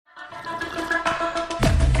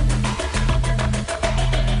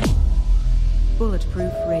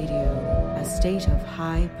state of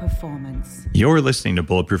high performance. You're listening to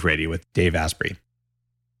Bulletproof Radio with Dave Asprey.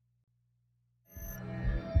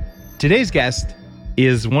 Today's guest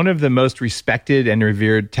is one of the most respected and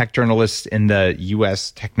revered tech journalists in the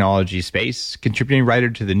U.S. technology space, contributing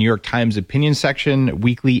writer to the New York Times opinion section,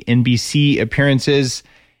 weekly NBC appearances,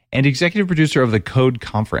 and executive producer of the Code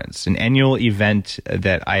Conference, an annual event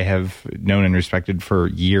that I have known and respected for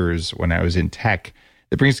years when I was in tech,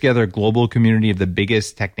 that brings together a global community of the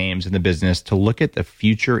biggest tech names in the business to look at the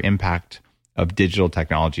future impact of digital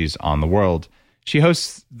technologies on the world. She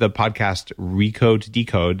hosts the podcast Recode to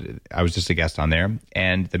Decode. I was just a guest on there,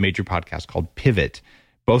 and the major podcast called Pivot.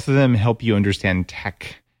 Both of them help you understand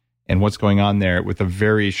tech and what's going on there with a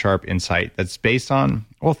very sharp insight that's based on,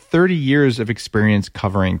 30 years of experience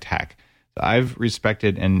covering tech. I've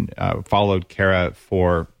respected and followed Kara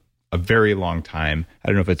for a very long time. I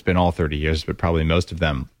don't know if it's been all 30 years, but probably most of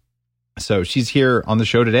them. So she's here on the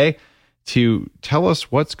show today to tell us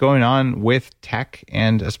what's going on with tech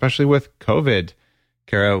and especially with COVID.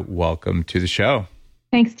 Kara, welcome to the show.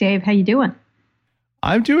 Thanks, Dave. How you doing?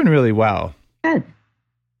 I'm doing really well. Good.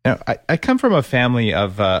 Now, I come from a family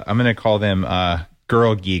of, I'm going to call them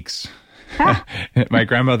girl geeks. My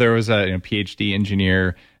grandmother was a PhD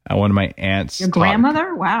engineer. One of my aunts. Your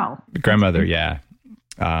grandmother? Wow. Grandmother, yeah.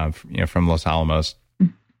 From Los Alamos.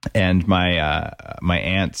 And my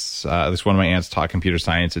aunts, at least one of my aunts taught computer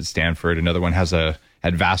science at Stanford. Another one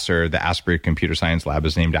at Vassar, the Asprey Computer Science Lab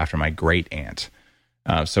is named after my great aunt.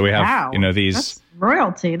 So we have, these. That's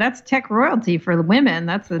royalty. That's tech royalty for the women.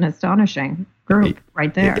 That's an astonishing group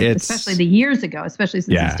right there, especially the years ago, especially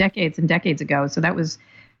since it's decades and decades ago. So there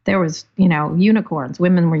was unicorns.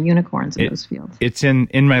 Women were unicorns in those fields. It's in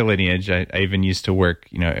my lineage. I even used to work,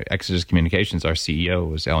 Exodus Communications. Our CEO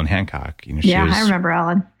was Ellen Hancock. She was, I remember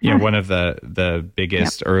Ellen. One of the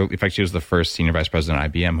biggest, early, in fact, she was the first senior vice president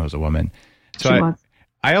of IBM who was a woman. So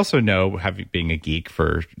I also know, being a geek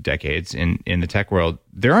for decades in the tech world,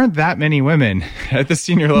 there aren't that many women at the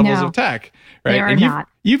senior levels of tech, right? There are not.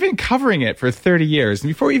 You've been covering it for 30 years. And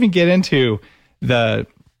before we even get into the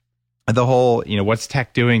whole, what's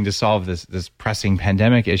tech doing to solve this pressing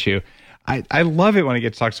pandemic issue, I love it when I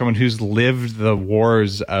get to talk to someone who's lived the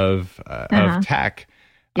wars of tech.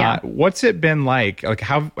 Yeah. What's it been like? Like,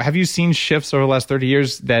 have you seen shifts over the last 30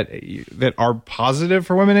 years that are positive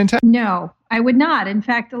for women in tech? No, I would not. In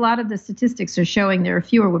fact, a lot of the statistics are showing there are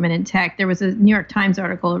fewer women in tech. There was a New York Times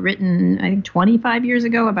article written, I think, 25 years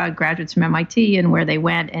ago about graduates from MIT and where they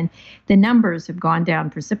went. And the numbers have gone down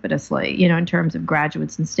precipitously, in terms of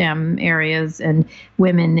graduates in STEM areas and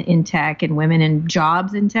women in tech and women in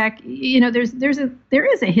jobs in tech. There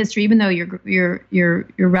is a history, even though your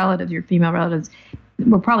relatives, your female relatives,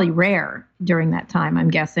 were probably rare during that time, I'm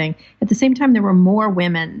guessing. At the same time, there were more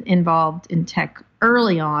women involved in tech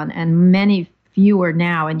early on and many fewer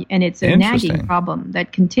now. And it's a nagging problem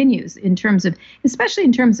that continues especially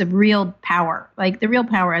in terms of real power. Like the real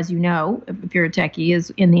power, as you know, if you're a techie,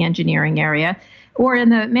 is in the engineering area or in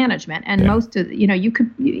the management. And most of,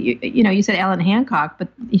 you said Ellen Hancock, but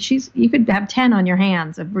you could have 10 on your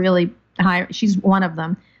hands of really high, she's one of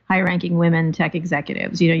them, high-ranking women tech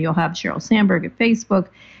executives. You'll have Sheryl Sandberg at Facebook,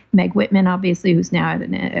 Meg Whitman, obviously, who's now at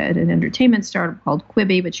an entertainment startup called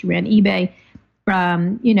Quibi, but she ran eBay.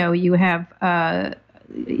 You have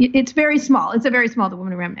it's very small. It's a very small. The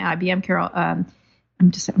woman who ran IBM, Carol. I'm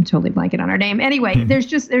totally blanking on her name. Anyway,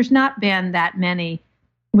 there's not been that many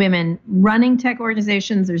women running tech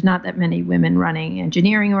organizations. There's not that many women running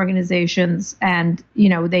engineering organizations, and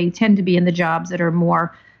they tend to be in the jobs that are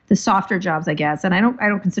more the softer jobs, I guess. And I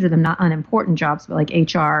don't consider them not unimportant jobs, but like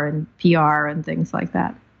HR and PR and things like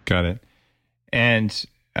that. Got it. And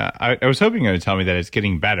I was hoping you were going to tell me that it's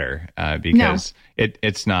getting better because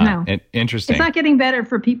it's not. No. Interesting. It's not getting better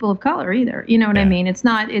for people of color either. You know what I mean? It's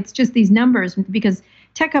not. It's just these numbers, because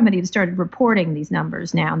tech companies have started reporting these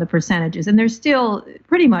numbers now, the percentages, and they're still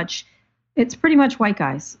pretty much. It's pretty much white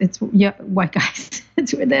guys. White guys.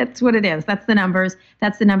 That's what it is. That's the numbers.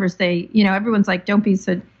 That's the numbers everyone's like, don't be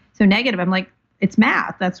so negative. I'm like, it's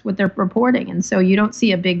math. That's what they're reporting. And so you don't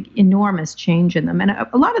see a big, enormous change in them. And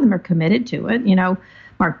a lot of them are committed to it.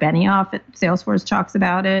 Mark Benioff at Salesforce talks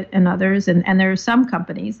about it, and others. And there are some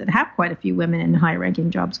companies that have quite a few women in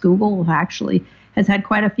high-ranking jobs. Google actually has had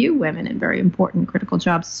quite a few women in very important, critical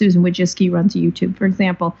jobs. Susan Wojcicki runs YouTube, for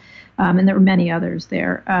example. And there were many others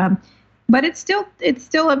there. But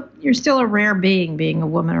you're still a rare being a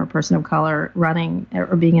woman or a person of color running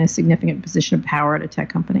or being in a significant position of power at a tech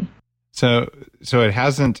company. So it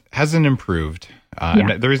hasn't improved.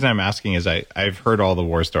 And the reason I'm asking is I've heard all the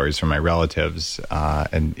war stories from my relatives,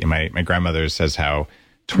 and my grandmother says how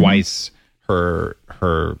twice her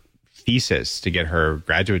thesis to get her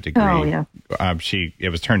graduate degree. Oh, yeah. It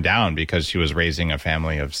was turned down because she was raising a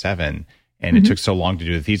family of 7, and it took so long to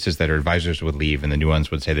do the thesis that her advisors would leave, and the new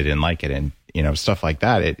ones would say they didn't like it, and stuff like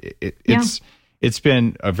that. It's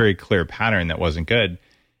been a very clear pattern that wasn't good.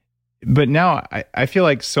 But now I feel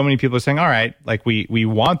like so many people are saying, all right, like we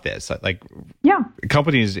want this. Like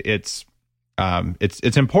companies, it's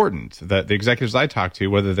important that the executives I talk to,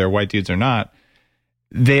 whether they're white dudes or not,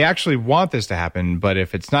 they actually want this to happen. But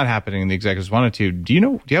if it's not happening and the executives want it to, do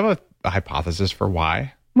you have a hypothesis for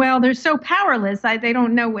why? Well, they're so powerless. They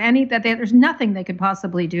don't know there's nothing they could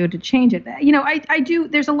possibly do to change it. I do.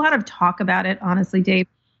 There's a lot of talk about it, honestly, Dave,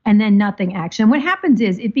 and then nothing action. What happens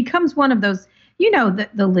is it becomes one of those,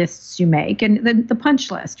 the lists you make and the punch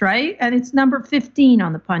list, right? And it's number 15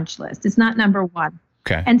 on the punch list. It's not number 1.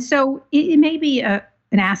 Okay. And so it may be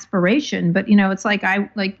an aspiration, but it's like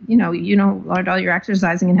all your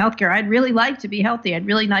exercising in healthcare. I'd really like to be healthy. I'd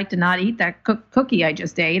really like to not eat that cookie I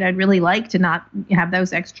just ate. I'd really like to not have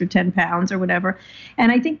those extra 10 pounds or whatever.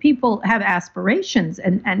 And I think people have aspirations,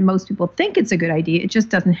 and most people think it's a good idea. It just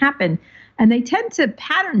doesn't happen. And they tend to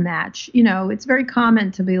pattern match. It's very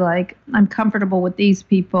common to be like, I'm comfortable with these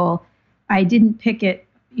people. I didn't pick it.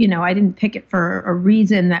 I didn't pick it for a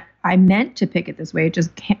reason that I meant to pick it this way. It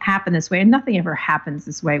just can't happen this way. And nothing ever happens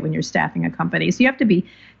this way when you're staffing a company. So you have to be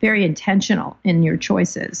very intentional in your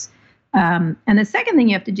choices. And the second thing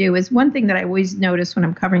you have to do is one thing that I always notice when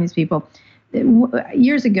I'm covering these people.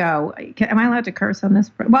 Years ago, am I allowed to curse on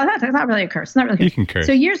this? Well, that's not really a curse. Not really. You can curse.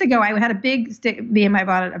 So years ago, I had a big stick be in my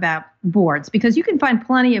bonnet about boards, because you can find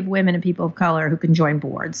plenty of women and people of color who can join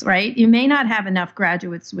boards, right? You may not have enough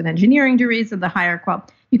graduates with engineering degrees of the higher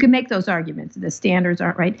quality. You can make those arguments. The standards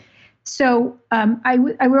aren't right. So I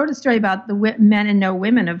wrote a story about the men and no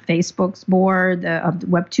women of Facebook's board, of the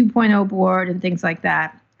Web 2.0 board, and things like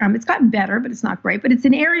that. It's gotten better, but it's not great. But it's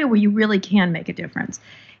an area where you really can make a difference.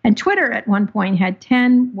 And Twitter at one point had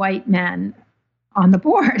 10 white men on the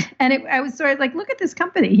board. And I was sort of like, look at this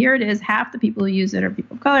company. Here it is. Half the people who use it are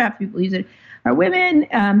people of color. Half the people who use it are women.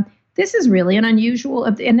 This is really an unusual,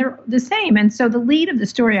 and they're the same. And so the lead of the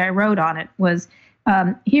story I wrote on it was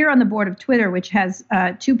here on the board of Twitter, which has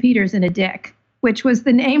 2 Peters and a Dick, which was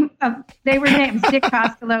the name of, they were names, Dick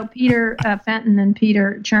Costello, Peter Fenton, and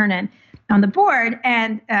Peter Chernin on the board.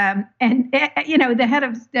 And the head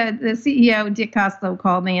of the CEO, Dick Costello,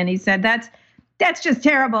 called me and he said, that's just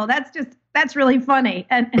terrible. That's really funny.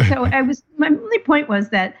 And so my only point was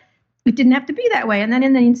that it didn't have to be that way. And then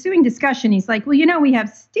in the ensuing discussion, he's like, well, we have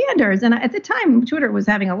standards. And at the time, Twitter was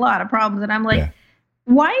having a lot of problems. And I'm like,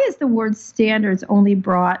 why is the word standards only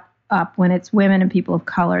brought up when it's women and people of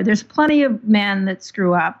color? There's plenty of men that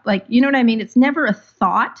screw up. Like, you know what I mean? It's never a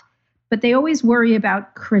thought, but they always worry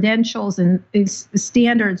about credentials and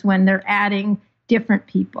standards when they're adding different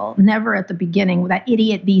people. Never at the beginning with that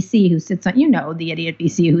idiot VC who sits on, the idiot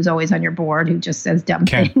VC who's always on your board who just says dumb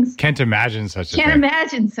things. Can't imagine such a thing. Can't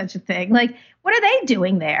imagine such a thing. Like, what are they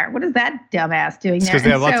doing there? What is that dumbass doing there? Because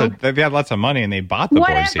they have lots of money and they bought the board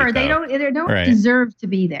seat. Whatever. They don't deserve to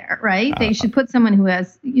be there, right? They should put someone who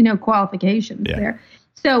has, qualifications there.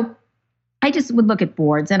 So I just would look at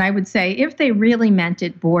boards and I would say if they really meant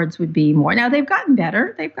it, boards would be more. Now they've gotten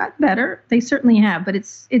better. They certainly have, but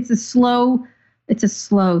it's a slow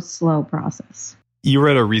process. You were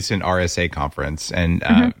at a recent RSA conference and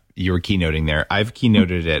you were keynoting there. I've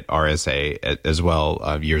keynoted at RSA as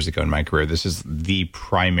well years ago in my career. This is the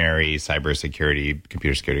primary cybersecurity,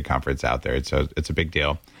 computer security conference out there. It's a big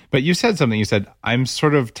deal. But you said something. You said, I'm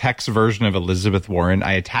sort of tech's version of Elizabeth Warren.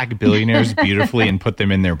 I attack billionaires beautifully and put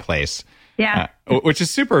them in their place. Yeah. Which is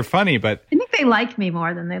super funny, but I think they like me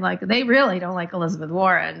more than they really don't like Elizabeth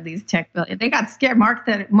Warren, these tech billionaires. They got scared. Mark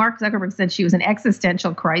Zuckerberg said she was an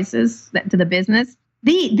existential crisis to the business.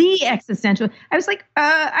 The existential. I was like,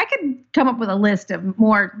 I could come up with a list of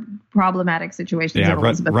more problematic situations. Yeah,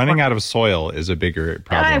 running out of soil is a bigger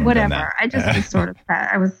problem. Whatever. Than that. I just was sort of.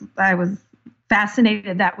 I was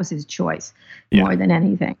fascinated. That was his choice more than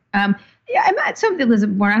anything. I'm not something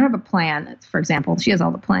Elizabeth Warren. I don't have a plan. For example, she has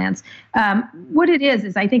all the plans. What it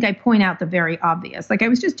is I think I point out the very obvious. Like I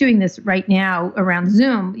was just doing this right now around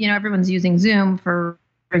Zoom. Everyone's using Zoom for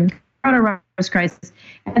coronavirus crisis,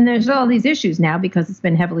 and there's all these issues now because it's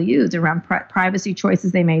been heavily used around privacy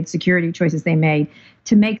choices they made, security choices they made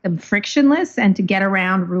to make them frictionless and to get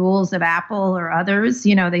around rules of Apple or others.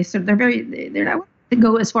 They're not to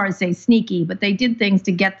go as far as say sneaky, but they did things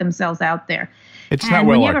to get themselves out there. It's not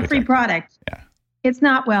well when you have architected. a free product, It's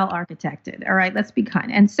not well architected. All right, let's be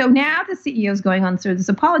kind. And so now the CEO is going on through this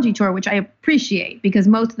apology tour, which I appreciate because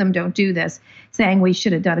most of them don't do this, saying we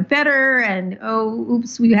should have done it better. And, oh,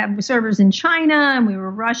 oops, we have servers in China and we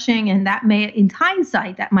were rushing. And that may, in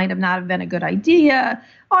hindsight, that might have not have been a good idea,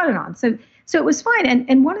 on and on. So it was fine.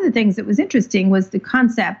 And one of the things that was interesting was the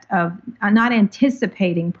concept of not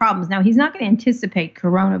anticipating problems. Now, he's not going to anticipate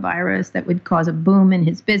coronavirus that would cause a boom in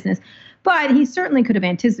his business. But he certainly could have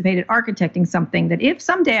anticipated architecting something that if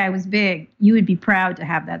someday I was big, you would be proud to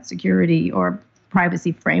have that security or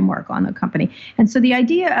privacy framework on the company. And so the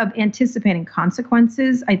idea of anticipating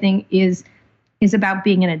consequences, I think, is about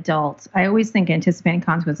being an adult. I always think anticipating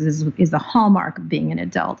consequences is the hallmark of being an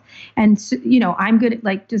adult. And, so, I'm good at,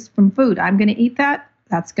 like, just from food, I'm going to eat that.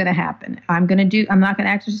 That's going to happen. I'm not going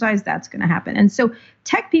to exercise. That's going to happen. And so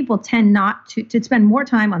tech people tend not to spend more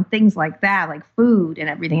time on things like that, like food and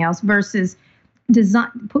everything else versus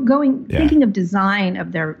thinking of design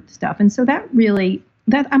of their stuff. And so that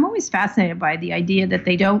I'm always fascinated by the idea that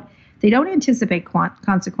they don't anticipate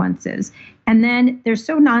consequences. And then they're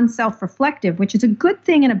so non-self-reflective, which is a good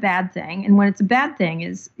thing and a bad thing. And when it's a bad thing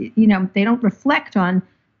is, they don't reflect on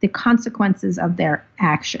the consequences of their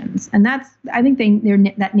actions. And I think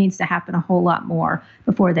that needs to happen a whole lot more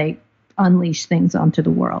before they unleash things onto the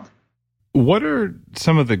world. What are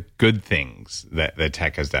some of the good things that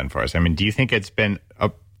tech has done for us? I mean, do you think it's been,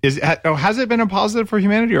 has it been a positive for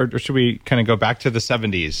humanity, or should we kind of go back to the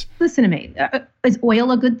 70s? Listen to me. Is oil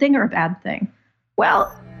a good thing or a bad thing?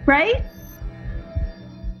 Well, right?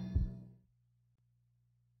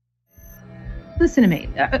 Listen to me.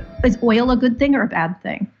 Is oil a good thing or a bad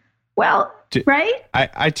thing? Well, right?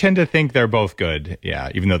 I tend to think they're both good, yeah,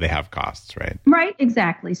 even though they have costs, right? Right,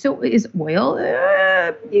 exactly. So is oil,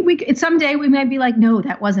 someday we might be like, no,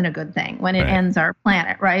 that wasn't a good thing when it ends our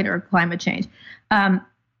planet, right? Or climate change.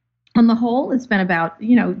 On the whole, it's been about,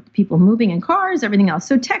 people moving in cars, everything else.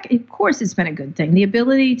 So tech, of course, has been a good thing. The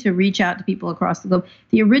ability to reach out to people across the globe.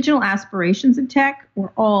 The original aspirations of tech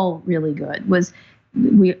were all really good.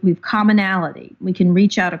 We've commonality. We can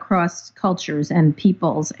reach out across cultures and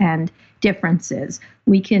peoples and differences.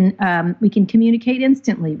 We can communicate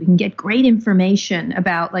instantly. We can get great information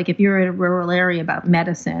about, like, if you're in a rural area, about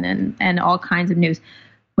medicine and all kinds of news.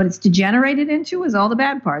 What it's degenerated into is all the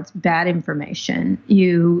bad parts, bad information.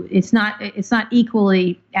 It's not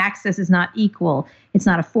equally, access is not equal. It's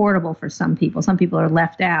not affordable for some people. Some people are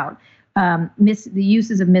left out. The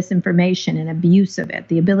uses of misinformation and abuse of it,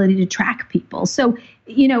 the ability to track people. So,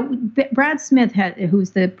 Brad Smith,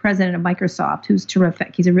 who's the president of Microsoft, who's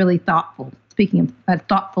terrific. He's a really thoughtful, speaking of a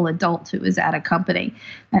thoughtful adult who is at a company.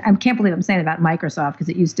 I can't believe I'm saying about Microsoft because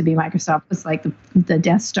it used to be Microsoft was like the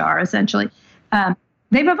Death Star, essentially.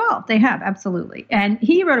 They've evolved. They have, absolutely. And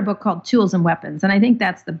he wrote a book called Tools and Weapons. And I think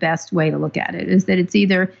that's the best way to look at it, is that it's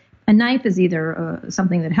either, a knife is either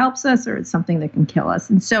something that helps us or it's something that can kill us.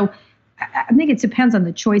 And so I think it depends on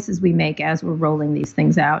the choices we make as we're rolling these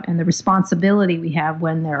things out and the responsibility we have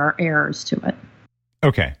when there are errors to it.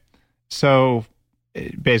 Okay. So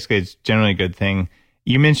basically, it's generally a good thing.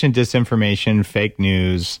 You mentioned disinformation, fake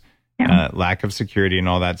news, lack of security and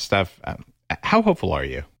all that stuff. How hopeful are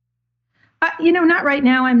you? Not right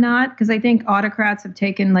now. I'm not, because I think autocrats have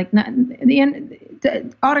taken the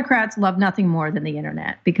autocrats love nothing more than the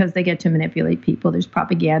internet because they get to manipulate people. There's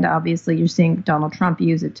propaganda. Obviously, you're seeing Donald Trump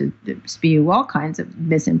use it to spew all kinds of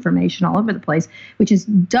misinformation all over the place, which is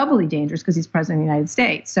doubly dangerous because he's president of the United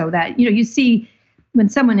States. So that, you see when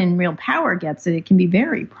someone in real power gets it, it can be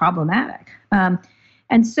very problematic.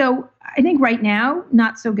 And so I think right now,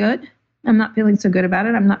 not so good. I'm not feeling so good about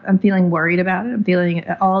it. I'm feeling worried about it. I'm feeling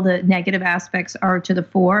all the negative aspects are to the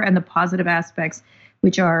fore and the positive aspects,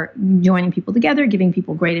 which are joining people together, giving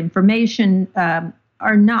people great information,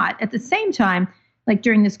 are not. At the same time, like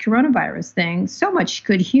during this coronavirus thing, so much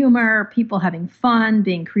good humor, people having fun,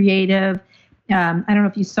 being creative. I don't know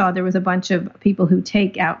if you saw, there was a bunch of people who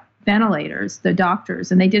take out ventilators, the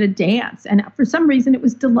doctors, and they did a dance. And for some reason, it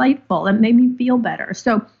was delightful. It made me feel better.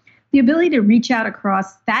 So the ability to reach out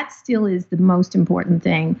across, that still is the most important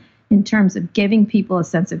thing in terms of giving people a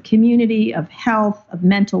sense of community, of health, of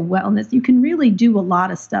mental wellness. You can really do a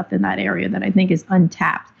lot of stuff in that area that I think is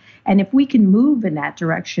untapped. And if we can move in that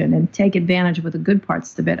direction and take advantage of the good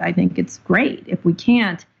parts of it, I think it's great. If we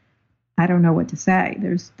can't, I don't know what to say.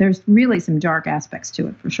 There's really some dark aspects to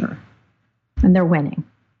it for sure. And they're winning.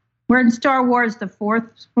 We're in Star Wars, the fourth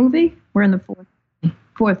movie. We're in the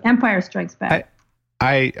fourth Empire Strikes Back.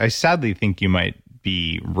 I sadly think you might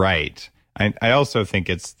be right. I also think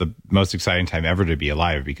it's the most exciting time ever to be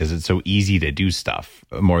alive because it's so easy to do stuff,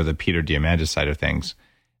 more the Peter Diamandis side of things.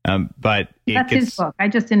 But that's his book. I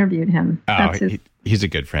just interviewed him. He's a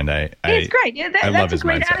good friend. He's great. Yeah, that's a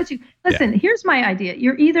great mindset. attitude. Listen, here's my idea.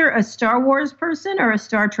 You're either a Star Wars person or a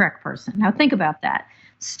Star Trek person. Now think about that.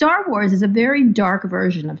 Star Wars is a very dark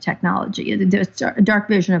version of technology, a dark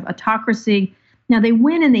vision of autocracy. Now they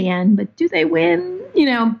win in the end, but do they win?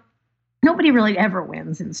 Nobody really ever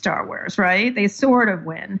wins in Star Wars, right? They sort of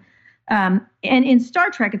win. And in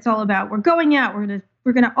Star Trek, it's all about we're going out.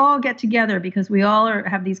 We're gonna all get together because we all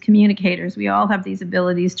have these communicators. We all have these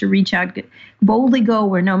abilities to reach out, boldly go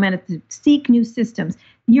where no man to seek new systems.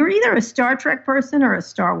 You're either a Star Trek person or a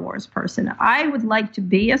Star Wars person. I would like to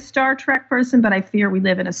be a Star Trek person, but I fear we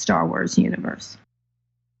live in a Star Wars universe.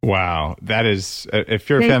 Wow, that is, if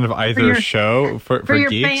you're a fan of either show, for your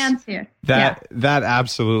geeks, fans here, that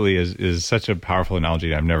absolutely is such a powerful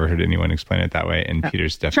analogy. I've never heard anyone explain it that way, and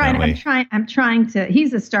Peter's definitely. I'm trying to.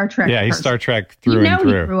 He's a Star Trek. Yeah, he's person. Star Trek through and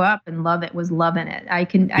through. He grew up and was loving it.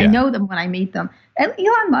 I know them when I meet them. And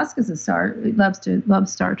Elon Musk is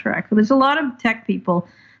loves Star Trek. There's a lot of tech people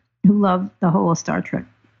who love the whole Star Trek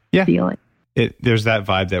feeling. There's that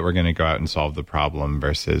vibe that we're going to go out and solve the problem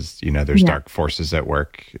versus, there's dark forces at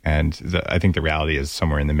work. And I think the reality is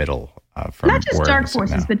somewhere in the middle. From not just dark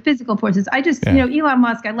forces, but physical forces. Elon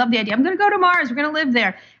Musk, I love the idea. I'm going to go to Mars. We're going to live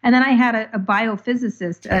there. And then I had a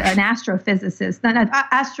biophysicist, an astrophysicist, an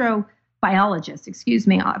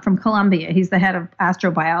astrobiologist, from Columbia. He's the head of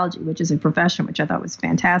astrobiology, which is a profession, which I thought was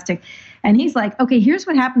fantastic. And he's like, okay, here's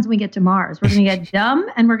what happens when we get to Mars. We're going to get dumb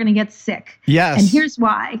and we're going to get sick. Yes. And here's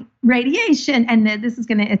why. Radiation. And then this is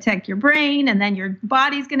going to attack your brain. And then your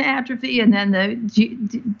body's going to atrophy. And then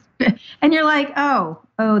and you're like, oh,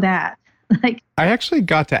 that. Like, I actually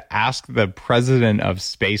got to ask the president of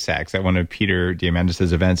SpaceX at one of Peter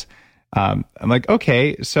Diamandis' events. I'm like,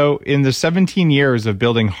 okay, so in the 17 years of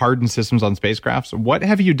building hardened systems on spacecrafts, what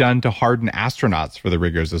have you done to harden astronauts for the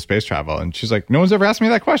rigors of space travel? And she's like, no one's ever asked me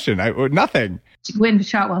that question. Nothing. Gwynne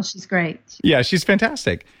Shotwell, she's great. Yeah, she's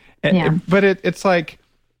fantastic. But it's like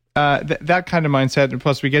that kind of mindset. And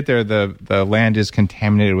plus, we get there, the land is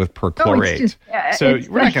contaminated with perchlorate. So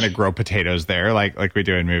we're not going to grow potatoes there like we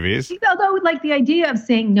do in movies. Although, like, the idea of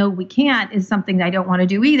saying, no, we can't is something that I don't want to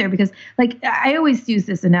do either. Because, like, I always use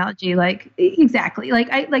this analogy, exactly. Like,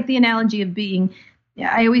 I like the analogy of being,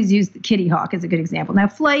 I always use the kitty hawk as a good example. Now,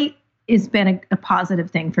 flight has been a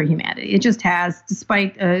positive thing for humanity. It just has,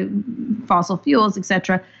 despite fossil fuels,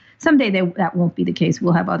 etc. Someday that won't be the case.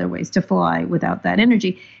 We'll have other ways to fly without that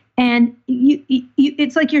energy. And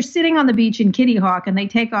it's like you're sitting on the beach in Kitty Hawk and they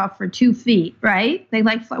take off for 2 feet, right? They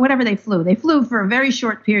whatever they flew. They flew for a very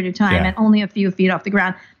short period of time and only a few feet off the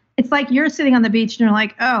ground. It's like you're sitting on the beach and you're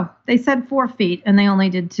like, oh, they said 4 feet and they only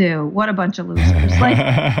did 2. What a bunch of losers.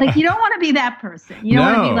 like you don't want to be that person. You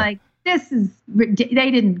don't want to be like,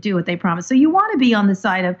 they didn't do what they promised. So you want to be on the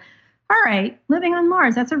side of, all right, living on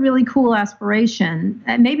Mars, that's a really cool aspiration.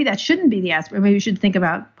 And maybe that shouldn't be the aspiration. Maybe we should think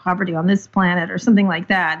about poverty on this planet or something like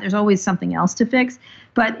that. There's always something else to fix.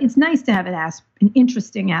 But it's nice to have an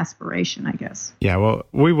interesting aspiration, I guess. Yeah, well,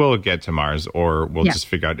 we will get to Mars, or we'll just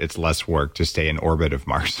figure out it's less work to stay in orbit of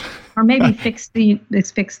Mars. Or maybe fix the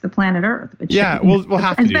planet Earth. Which we'll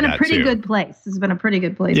have to do that, It's been a pretty good place. It's been a pretty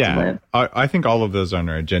good place to live. I think all of those on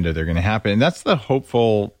our agenda, they're going to happen. And that's the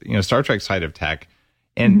hopeful, Star Trek side of tech.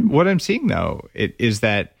 And what I'm seeing, though, is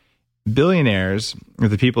that billionaires, or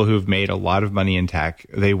the people who've made a lot of money in tech,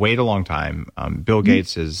 they wait a long time. Bill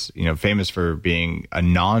Gates is, famous for being a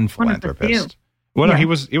non-philanthropist. Well, no, he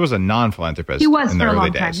was a non-philanthropist. He was in for the a early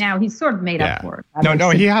long time. days. Now he's sort of made up for it. No,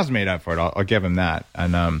 he has made up for it. I'll give him that.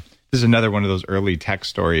 And this is another one of those early tech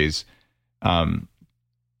stories. When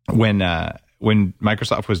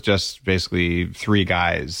Microsoft was just basically 3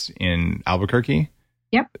 guys in Albuquerque.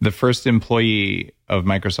 Yep. The first employee of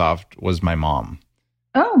Microsoft was my mom.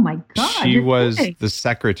 Oh my God. She was the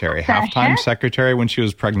secretary, halftime secretary when she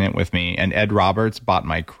was pregnant with me. And Ed Roberts bought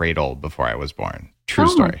my cradle before I was born. True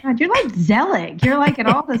story. Oh my God, you're like Zelig. You're like at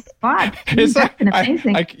all the spots. It's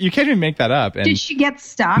amazing. You can't even make that up. And did she get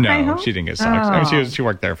stock? No, I hope? She didn't get stock. I mean, she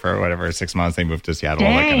worked there for 6 months. They moved to Seattle,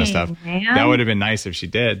 all that kind of stuff. Man. That would have been nice if she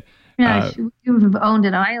did. Yeah, she would have owned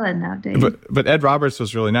an island nowadays. But Ed Roberts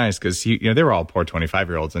was really nice because they were all poor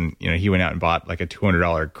 25-year-olds, and he went out and bought like a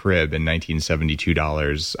 $200 crib in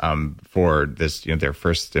 $1972 for this their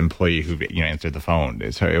first employee who answered the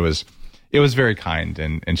phone. So it was very kind,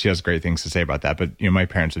 and she has great things to say about that. But my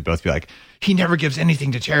parents would both be like, he never gives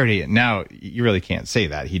anything to charity. And now you really can't say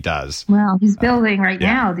that. He does. Well, he's building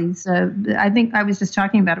now these. I think I was just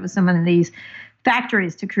talking about it with someone in these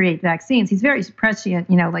factories to create vaccines. He's very prescient,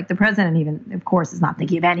 like the president even, of course, is not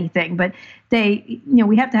thinking of anything, but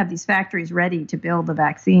we have to have these factories ready to build the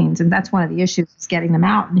vaccines. And that's one of the issues is getting them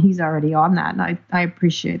out. And he's already on that. And I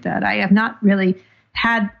appreciate that. I have not really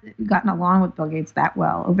had gotten along with Bill Gates that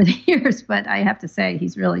well over the years, but I have to say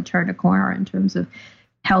he's really turned a corner in terms of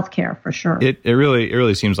healthcare for sure. It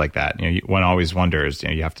really seems like that. One always wonders.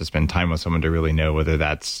 You have to spend time with someone to really know whether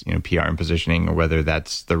that's PR and positioning or whether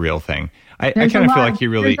that's the real thing. I kind of feel like he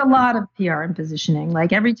really. There's a lot of PR and positioning.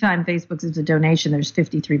 Like every time Facebook gives a donation, there's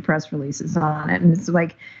 53 press releases on it, and it's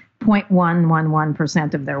like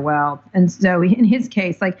 0.111% of their wealth. And so in his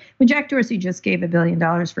case, like when Jack Dorsey just gave $1 billion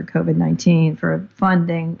for COVID-19 for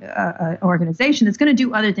funding an organization that's going to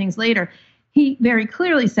do other things later, he very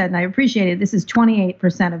clearly said, and I appreciate it, this is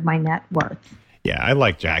 28% of my net worth. Yeah, I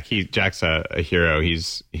like Jack. Jack's a hero.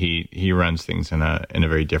 He runs things in a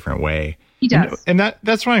very different way. He does. And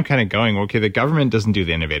that's why I'm kind of going, okay, the government doesn't do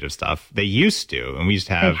the innovative stuff. They used to, and we used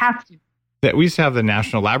to have. They have to. We used to have the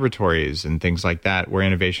national laboratories and things like that where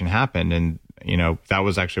innovation happened. And, that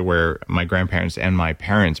was actually where my grandparents and my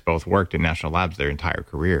parents both worked in national labs their entire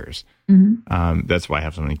careers. Mm-hmm. That's why I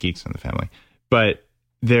have so many geeks in the family. But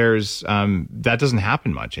there's that doesn't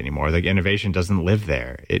happen much anymore. Like innovation doesn't live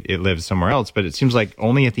there. It lives somewhere else. But it seems like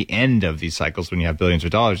only at the end of these cycles, when you have billions of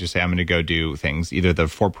dollars, you say, I'm going to go do things, either the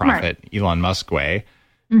for-profit Elon Musk way,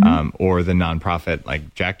 or the nonprofit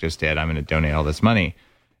like Jack just did. I'm going to donate all this money.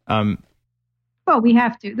 Well, we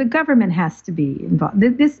have to. The government has to be involved.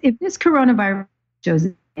 If this coronavirus shows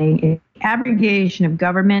an abrogation of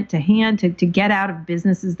government to get out of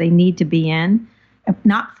businesses they need to be in,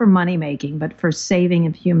 not for money making, but for saving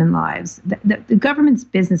of human lives. The government's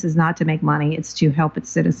business is not to make money; it's to help its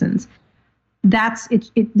citizens. That's it.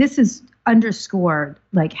 This is underscored,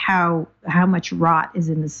 like how much rot is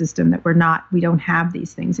in the system that we don't have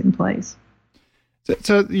these things in place.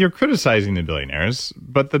 So you're criticizing the billionaires,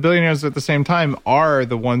 but the billionaires at the same time are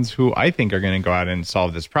the ones who I think are going to go out and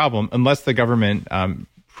solve this problem, unless the government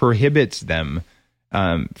prohibits them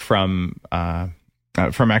from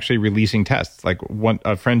actually releasing tests. Like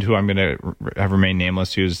a friend who I'm going to have remain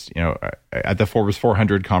nameless, who's at the Forbes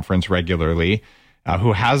 400 conference regularly,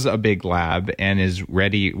 who has a big lab and is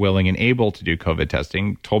ready, willing, and able to do COVID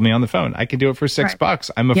testing, told me on the phone, I can do it for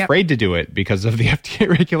 $6. I'm afraid to do it because of the FDA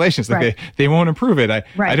regulations. Like they won't approve it.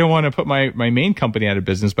 I don't want to put my main company out of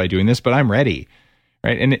business by doing this, but I'm ready.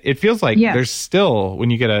 Right. And it feels like there's still,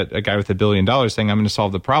 when you get a guy with $1 billion saying, I'm going to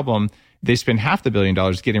solve the problem, they spend half the $1 billion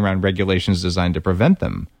getting around regulations designed to prevent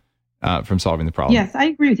them from solving the problem. Yes, I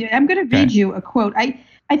agree with you. I'm going to read you a quote.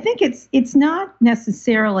 I think it's not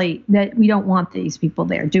necessarily that we don't want these people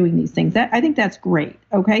there doing these things. I think that's great.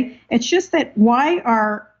 Okay. It's just that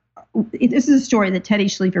this is a story that Teddy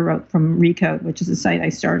Schleifer wrote from Recode, which is a site I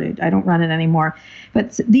started. I don't run it anymore,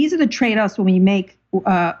 but these are the trade-offs when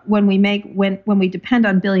we depend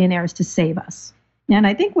on billionaires to save us. And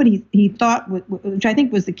I think what he thought, which I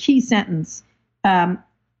think was the key sentence,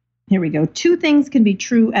 here we go. Two things can be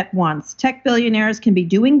true at once. Tech billionaires can be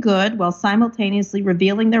doing good while simultaneously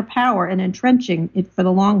revealing their power and entrenching it for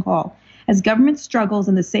the long haul. As government struggles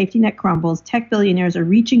and the safety net crumbles, tech billionaires are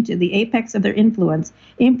reaching to the apex of their influence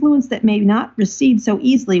that may not recede so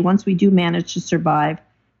easily once we do manage to survive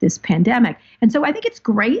this pandemic. And so I think it's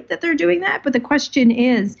great that they're doing that, but the question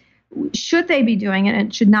is, should they be doing it? And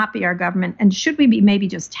it should not be our government. And should we be maybe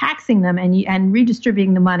just taxing them and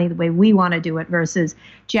redistributing the money the way we want to do it versus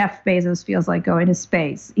Jeff Bezos feels like going to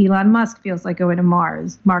space. Elon Musk feels like going to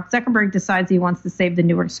Mars. Mark Zuckerberg decides he wants to save the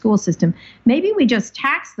Newark school system. Maybe we just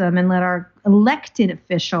tax them and let our elected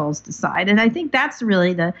officials decide. And I think that's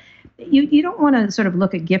really you don't want to sort of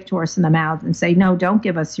look a gift horse in the mouth and say, no, don't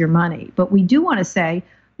give us your money. But we do want to say,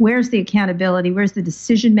 where's the accountability? Where's the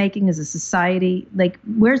decision making as a society? Like,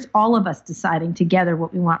 where's all of us deciding together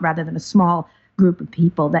what we want rather than a small group of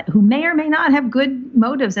people who may or may not have good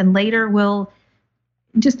motives and later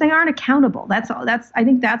they aren't accountable. That's all. I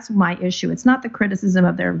think that's my issue. It's not the criticism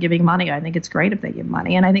of their giving money. I think it's great if they give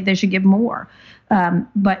money, and I think they should give more.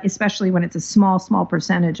 But especially when it's a small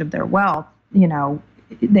percentage of their wealth,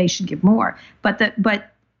 they should give more. But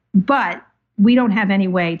we don't have any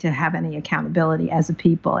way to have any accountability as a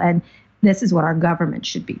people. And this is what our government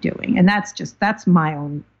should be doing. And that's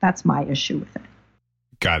my issue with it.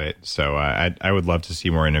 Got it. So I would love to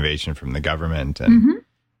see more innovation from the government. And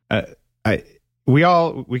we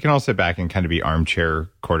can all sit back and kind of be armchair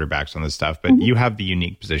quarterbacks on this stuff, but you have the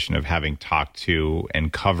unique position of having talked to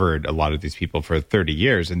and covered a lot of these people for 30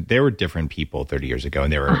 years. And they were different people 30 years ago,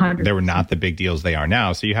 and they were not the big deals they are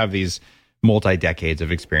now. So you have these multi-decades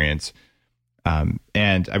of experience.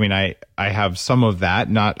 And I mean, I have some of that,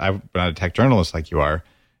 I'm not a tech journalist like you are.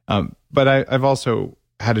 But I've also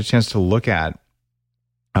had a chance to look at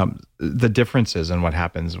the differences in what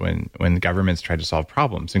happens when governments try to solve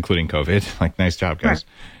problems, including COVID, like nice job, guys,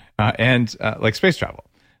 and like space travel.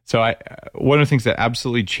 So one of the things that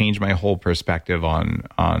absolutely changed my whole perspective on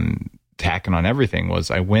tech and on everything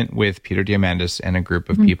was I went with Peter Diamandis and a group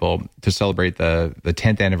of people to celebrate the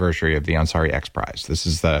 10th anniversary of the Ansari X Prize. This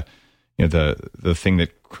is the thing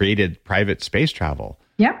that created private space travel.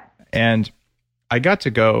 Yep. And I got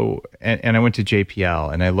to go and I went to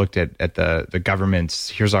JPL and I looked at the government's,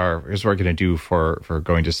 here's what we're going to do for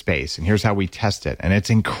going to space. And here's how we test it. And it's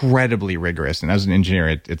incredibly rigorous. And as an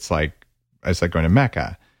engineer, it's like going to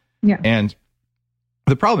Mecca. Yeah. And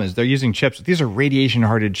the problem is they're using chips. These are radiation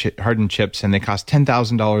hardened chips and they cost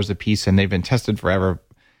 $10,000 a piece and they've been tested forever.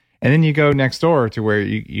 And then you go next door to where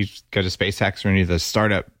you go to SpaceX or any of the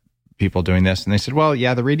startup people doing this. And they said, well,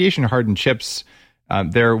 yeah, the radiation hardened chips,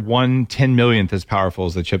 they're 1/10,000,000th as powerful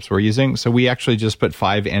as the chips we're using. So we actually just put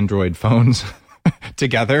 5 Android phones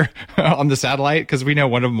together on the satellite because we know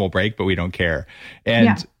one of them will break, but we don't care.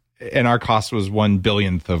 And our cost was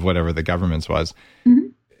 1/10000000th of whatever the government's was. Mm-hmm.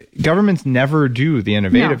 Governments never do the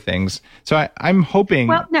innovative things. So I'm hoping.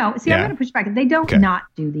 Well, no. See, I'm going to push back. They don't not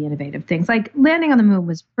do the innovative things. Like landing on the moon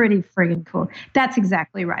was pretty friggin' cool. That's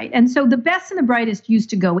exactly right. And so the best and the brightest used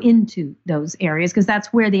to go into those areas because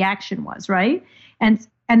that's where the action was, right? And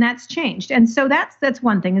that's changed. And so that's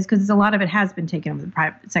one thing is because a lot of it has been taken over the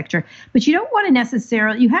private sector. But you don't want to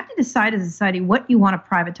necessarily, you have to decide as a society what you want to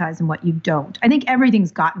privatize and what you don't. I think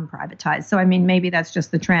everything's gotten privatized. So, I mean, maybe that's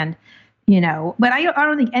just the trend. But I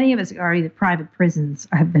don't think any of us argue that private prisons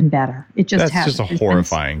have been better. It just hasn't. That's just a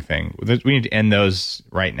horrifying thing. We need to end those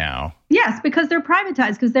right now. Yes, because they're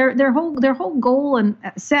privatized. Because their whole goal and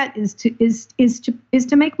set is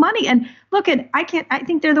to make money. And look, I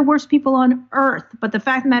think they're the worst people on earth. But the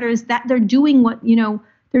fact of the matter is that they're doing what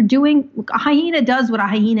they're doing. A hyena does what a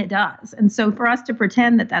hyena does. And so for us to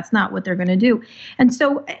pretend that that's not what they're going to do. And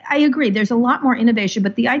so I agree, there's a lot more innovation,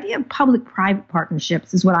 but the idea of public-private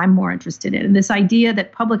partnerships is what I'm more interested in. And this idea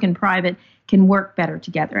that public and private can work better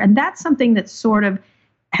together. And that's something that sort of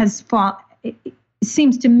it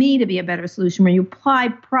seems to me to be a better solution where you apply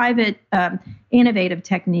private innovative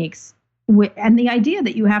techniques and the idea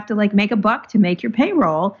that you have to make a buck to make your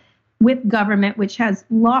payroll with government, which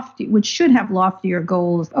should have loftier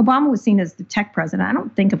goals. Obama was seen as the tech president. I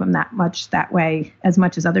don't think of him that way as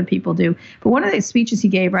much as other people do. But one of the speeches he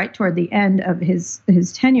gave right toward the end of his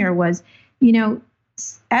tenure was,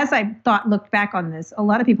 as I looked back on this, a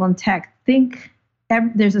lot of people in tech think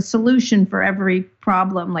there's a solution for every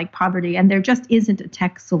problem like poverty, and there just isn't a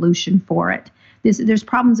tech solution for it. There's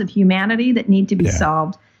problems of humanity that need to be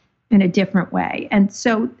solved in a different way. And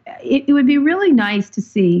so it would be really nice to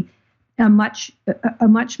see a much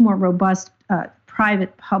more robust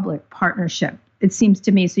private-public partnership, it seems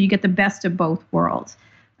to me, so you get the best of both worlds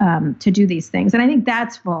to do these things. And I think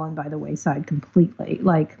that's fallen by the wayside completely,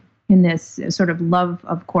 like in this sort of love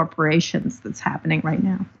of corporations that's happening right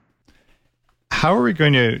now. How are we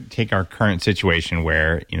going to take our current situation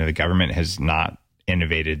where, the government has not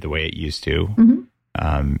innovated the way it used to?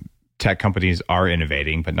 Mm-hmm. Tech companies are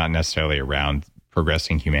innovating, but not necessarily around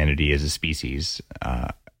progressing humanity as a species.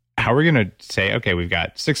 How are we going to say, okay, we've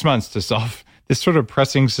got 6 months to solve this sort of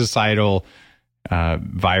pressing societal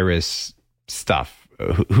virus stuff?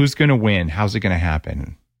 Who's going to win? How's it going to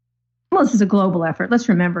happen? Well, this is a global effort. Let's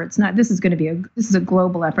remember, this is a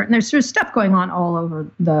global effort. And there's stuff going on all over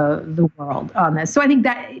the world on this. So I think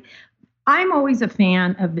that I'm always a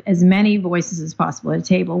fan of as many voices as possible at a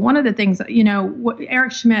table. One of the things,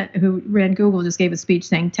 Eric Schmidt, who ran Google, just gave a speech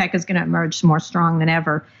saying tech is going to emerge more strong than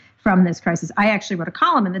ever from this crisis. I actually wrote a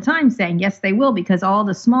column in the Times saying, yes, they will, because all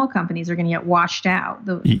the small companies are going to get washed out.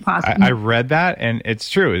 I read that, and it's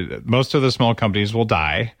true. Most of the small companies will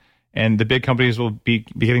die, and the big companies will be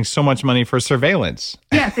getting so much money for surveillance.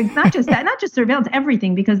 Yes, it's not just that, not just surveillance,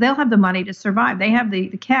 everything, because they'll have the money to survive. They have the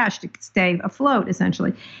cash to stay afloat,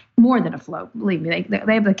 essentially. More than afloat, believe me.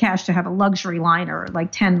 They have the cash to have a luxury liner,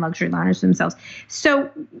 like 10 luxury liners themselves.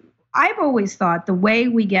 So I've always thought the way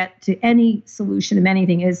we get to any solution of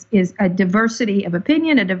anything is a diversity of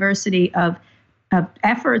opinion, a diversity of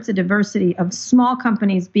efforts, a diversity of small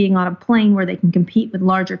companies being on a plane where they can compete with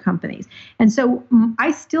larger companies. And so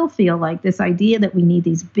I still feel like this idea that we need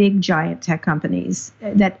these big, giant tech companies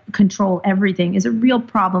that control everything is a real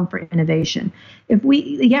problem for innovation. The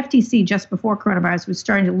FTC just before coronavirus was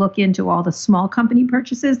starting to look into all the small company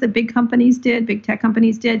purchases that big tech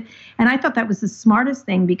companies did. And I thought that was the smartest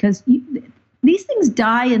thing because these things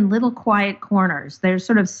die in little quiet corners. They're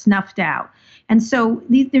sort of snuffed out. And so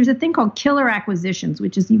there's a thing called killer acquisitions,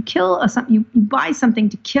 which is you buy something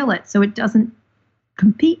to kill it so it doesn't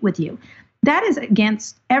compete with you. That is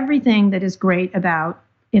against everything that is great about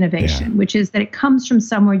innovation, which is that it comes from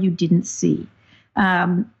somewhere you didn't see.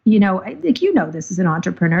 This as an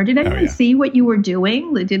entrepreneur. Did anyone see what you were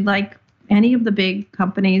doing? Did any of the big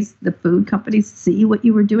companies, the food companies, see what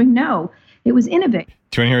you were doing? No, it was innovative.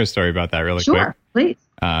 Do you want to hear a story about that really quick? Sure, please.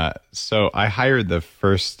 So I hired the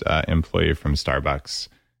first employee from Starbucks,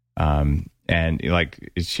 and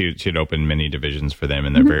she'd opened many divisions for them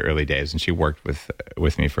in the very early days, and she worked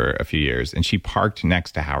with me for a few years. And she parked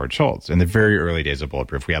next to Howard Schultz in the very early days of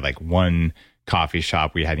Bulletproof. We had one coffee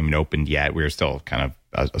shop we hadn't even opened yet. We were still kind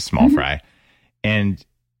of a small fry, and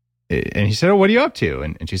he said, "Oh, what are you up to?"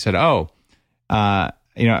 And she said, "Oh, I'm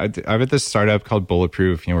at this startup called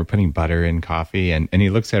Bulletproof. We're putting butter in coffee." And he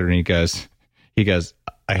looks at her and he goes,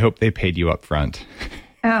 "I hope they paid you up front."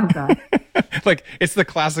 Oh, God. It's the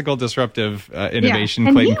classical disruptive innovation.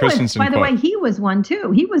 And Clayton Christensen. By the way, he was one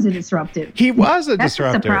too. He was a disruptive. He was a That's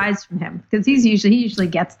disruptor. That's a surprise from him because he usually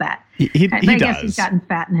gets that. He I does. guess he's gotten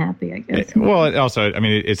fat and happy, I guess. Well,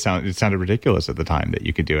 it sounded ridiculous at the time that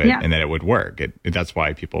you could do it and that it would work. That's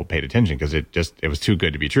why people paid attention, because it was too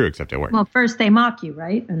good to be true, except it worked. Well, first they mock you,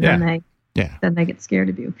 right? And then they get scared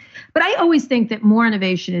of you. But I always think that more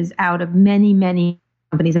innovation is out of many, many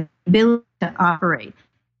companies' ability to operate.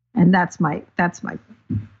 And that's my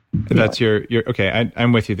your okay.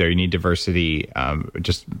 I'm with you there. You need diversity,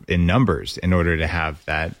 just in numbers, in order to have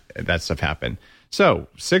that stuff happen. So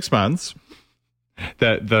 6 months,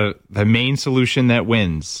 the main solution that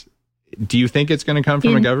wins. Do you think it's going to come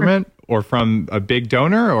from a government or from a big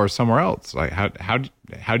donor or somewhere else? How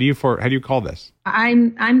do you call this?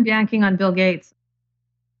 I'm banking on Bill Gates.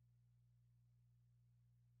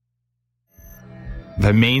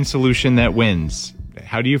 The main solution that wins.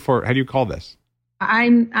 How do you call this?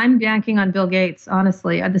 I'm banking on Bill Gates,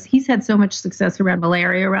 honestly. He's had so much success around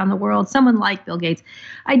malaria around the world. Someone like Bill Gates.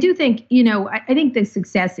 I do think, I think the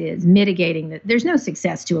success is mitigating that. There's no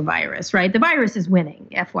success to a virus, right? The virus is winning,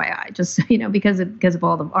 FYI, just, because of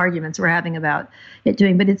all the arguments we're having about it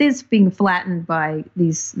doing. But it is being flattened by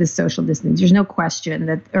this social distancing. There's no question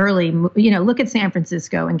that early, look at San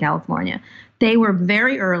Francisco and California. They were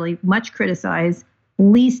very early, much criticized,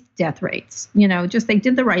 least death rates, they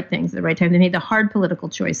did the right things at the right time. They made the hard political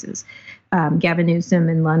choices. Gavin Newsom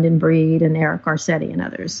and London Breed and Eric Garcetti and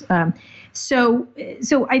others. So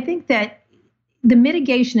I think that the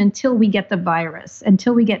mitigation until we get the virus,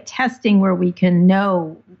 until we get testing where we can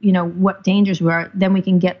know, what dangers we are, then we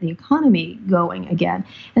can get the economy going again.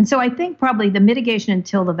 And so I think probably the mitigation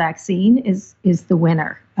until the vaccine is the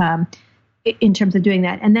winner. In terms of doing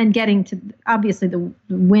that. And then getting to, obviously, the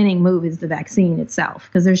winning move is the vaccine itself,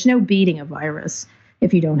 because there's no beating a virus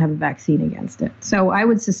if you don't have a vaccine against it. So I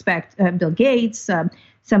would suspect Bill Gates,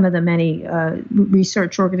 some of the many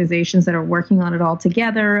research organizations that are working on it all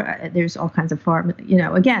together. There's all kinds of pharma,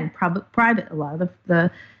 again, private. A lot of the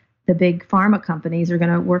big pharma companies are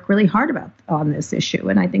going to work really hard on this issue.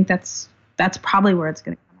 And I think that's probably where it's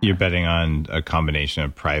going to come out. You're betting on a combination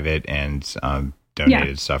of private and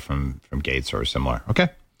donated stuff from Gates or similar. Okay.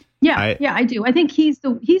 Yeah, I do. I think he's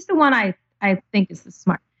the one I think is the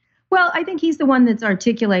smart. Well, I think he's the one that's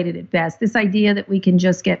articulated it best. This idea that we can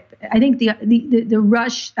just get, I think the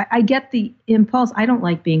rush, I get the impulse. I don't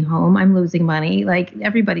like being home. I'm losing money. Like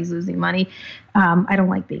everybody's losing money. I don't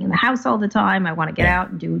like being in the house all the time. I want to get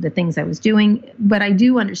out and do the things I was doing. But I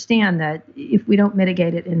do understand that if we don't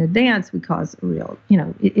mitigate it in advance, we cause a real,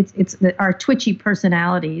 our twitchy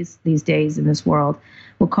personalities these days in this world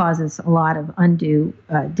will cause us a lot of undue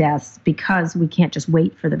deaths because we can't just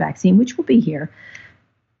wait for the vaccine, which will be here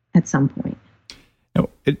at some point.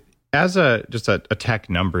 As a tech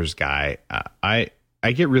numbers guy, I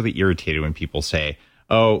get really irritated when people say,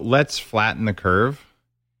 "Oh, let's flatten the curve,"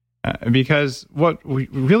 because what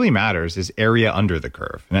really matters is area under the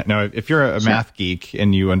curve. Now, if you're a math geek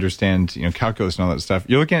and you understand, calculus and all that stuff,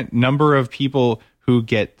 you're looking at number of people who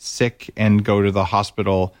get sick and go to the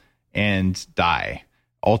hospital and die.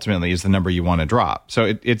 Ultimately, is the number you want to drop.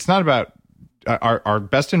 So it's not about our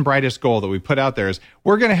best and brightest goal that we put out there is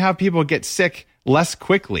we're going to have people get sick less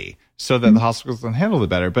quickly so that the hospitals can handle it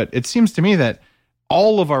better. But it seems to me that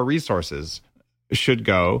all of our resources should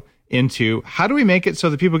go into how do we make it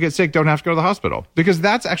so that people get sick don't have to go to the hospital, because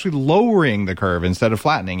that's actually lowering the curve instead of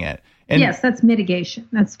flattening it. And yes, that's mitigation.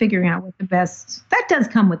 That's figuring out what the best. That does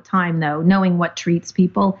come with time, though, knowing what treats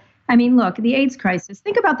people. I mean, look, the AIDS crisis.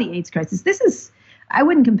 Think about the AIDS crisis. I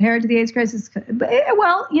wouldn't compare it to the AIDS crisis, but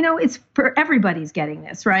it's for everybody's getting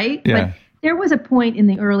this, right? Yeah. But there was a point in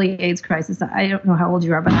the early AIDS crisis. I don't know how old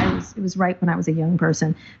you are, but it was right when I was a young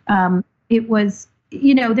person. It was,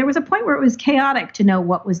 there was a point where it was chaotic to know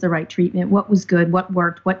what was the right treatment, what was good, what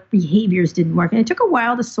worked, what behaviors didn't work. And it took a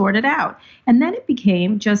while to sort it out. And then it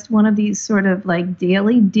became just one of these sort of like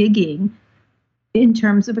daily digging in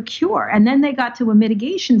terms of a cure. And then they got to a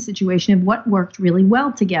mitigation situation of what worked really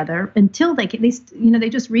well together until they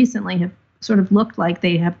just recently have sort of looked like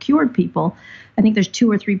they have cured people. I think there's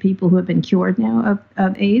 2 or 3 people who have been cured now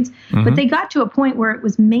of AIDS. Mm-hmm. But they got to a point where it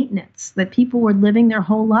was maintenance, that people were living their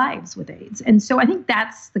whole lives with AIDS. And so I think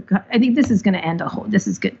I think this is going to end this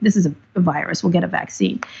is good. This is a virus. We'll get a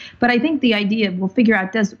vaccine. But I think the idea, we'll figure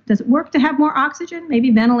out, does it work to have more oxygen? Maybe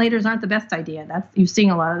ventilators aren't the best idea. You've seen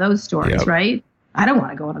a lot of those stories, yep. Right? I don't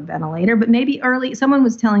want to go on a ventilator, but maybe someone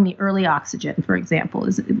was telling me early oxygen, for example,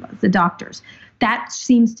 is the doctors. That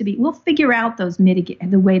seems to be, we'll figure out the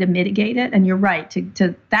way to mitigate it. And you're right,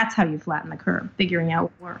 that's how you flatten the curve, figuring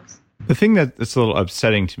out what works. The thing that's a little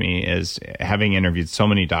upsetting to me is, having interviewed so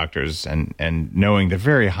many doctors and knowing the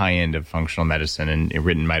very high end of functional medicine and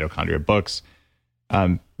written mitochondria books,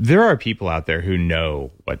 there are people out there who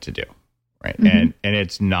know what to do. Right. Mm-hmm. And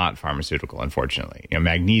it's not pharmaceutical, unfortunately.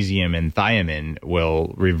 Magnesium and thiamine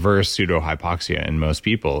will reverse pseudohypoxia in most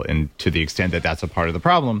people. And to the extent that that's a part of the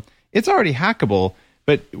problem, it's already hackable.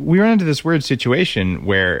 But we run into this weird situation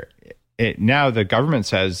where now the government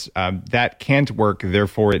says that can't work,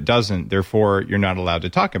 therefore it doesn't, therefore you're not allowed to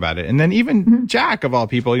talk about it. And then even mm-hmm. Jack, of all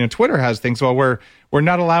people, Twitter has things, well, we're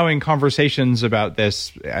not allowing conversations about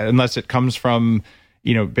this unless it comes from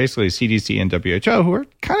basically CDC and WHO, who are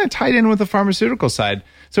kind of tied in with the pharmaceutical side.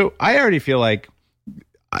 So I already feel like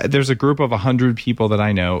there's a group of 100 people that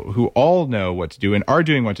I know who all know what to do and are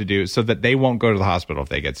doing what to do so that they won't go to the hospital if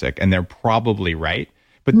they get sick. And they're probably right.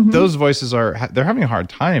 But mm-hmm. those voices they're having a hard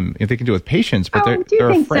time if they can do it with patients, but they're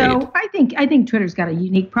afraid. So? I think Twitter's got a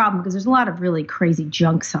unique problem because there's a lot of really crazy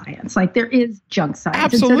junk science. Like there is junk science.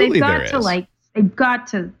 Absolutely, and so they've got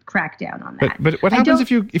to crack down on that. But what happens if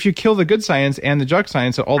you kill the good science and the junk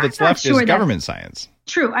science, and all that's left is government science?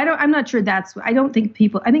 True. I'm not sure I think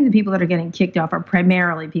the people that are getting kicked off are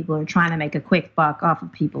primarily people who are trying to make a quick buck off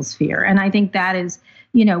of people's fear. And I think that is,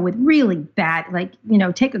 with really bad,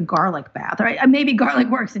 take a garlic bath, right? Maybe garlic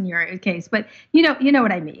works in your case, but you know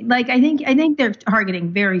what I mean? Like, I think they're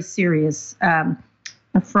targeting very serious,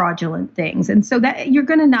 fraudulent things. And so that you're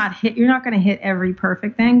not going to hit every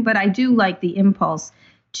perfect thing, but I do like the impulse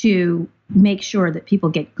to make sure that people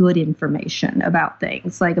get good information about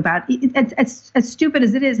things, like about as stupid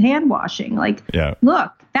as it is, hand washing. Like, yeah.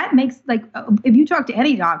 Look, that makes if you talk to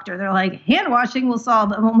any doctor, they're like, hand washing will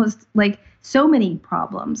solve almost like so many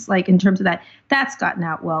problems, like in terms of that's gotten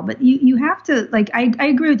out well. But you have to, I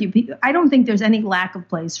agree with you. I don't think there's any lack of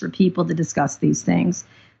place for people to discuss these things.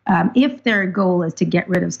 If their goal is to get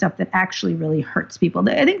rid of stuff that actually really hurts people.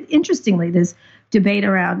 I think, interestingly, this debate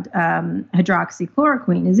around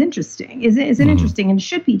hydroxychloroquine is interesting. Is mm-hmm. interesting and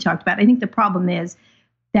should be talked about. I think the problem is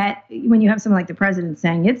that when you have someone like the president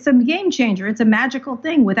saying it's a game changer, it's a magical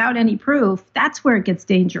thing without any proof, that's where it gets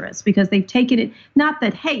dangerous, because they've taken it, not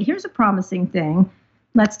that, hey, here's a promising thing,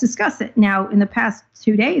 let's discuss it. Now, in the past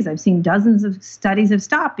 2 days, I've seen dozens of studies have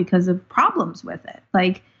stopped because of problems with it.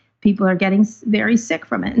 Like, people are getting very sick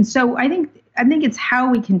from it. And so I think it's how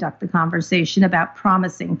we conduct the conversation about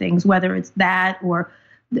promising things, whether it's that or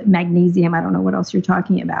magnesium. I don't know what else you're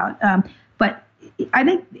talking about. But I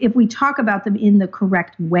think if we talk about them in the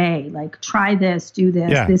correct way, like try this, do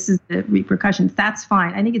this, yeah. This is the repercussions, that's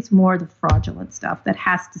fine. I think it's more the fraudulent stuff that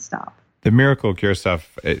has to stop. The miracle cure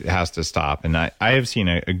stuff, it has to stop. And I have seen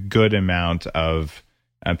a good amount of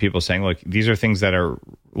people saying, look, these are things that are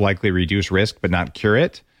likely reduce risk but not cure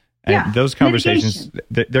it. And yeah, those conversations,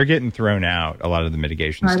 they're getting thrown out, a lot of the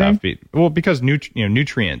mitigation stuff. Well, because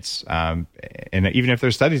nutrients, and even if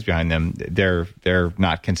there's studies behind them, they're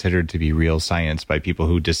not considered to be real science by people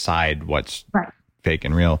who decide what's fake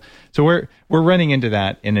and real. So we're running into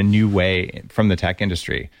that in a new way from the tech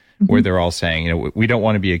industry, mm-hmm. where they're all saying, we don't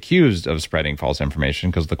want to be accused of spreading false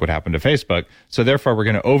information because look what happened to Facebook. So therefore, we're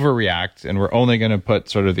going to overreact and we're only going to put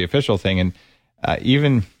sort of the official thing. And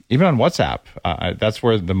even on WhatsApp, that's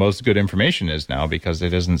where the most good information is now because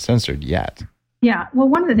it isn't censored yet. Yeah. Well,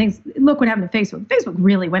 one of the things, look what happened to Facebook. Facebook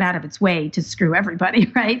really went out of its way to screw everybody,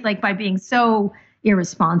 right? Like by being so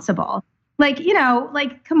irresponsible.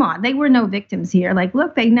 Come on, they were no victims here. Like,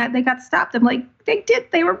 look, they got stopped. I'm like,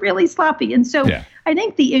 they were really sloppy. And so yeah. I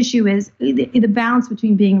think the issue is the balance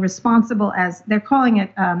between being responsible, as they're calling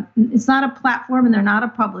it. It's not a platform and they're not a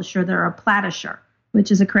publisher. They're a platisher,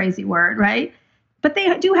 which is a crazy word, right? But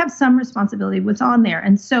they do have some responsibility with what's on there.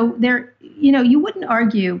 And so you wouldn't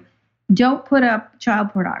argue, don't put up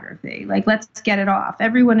child pornography. Like, let's get it off.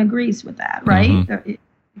 Everyone agrees with that, right? Mm-hmm.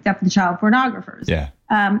 picked up the child pornographers. Yeah.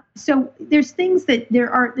 So there's things that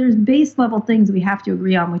there's base level things we have to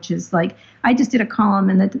agree on, which is like, I just did a column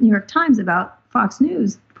in the New York Times about Fox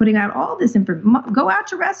News putting out all this information. Go out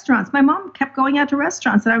to restaurants. My mom kept going out to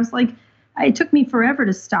restaurants, and I was like, it took me forever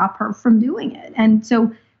to stop her from doing it. And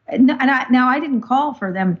so, now I didn't call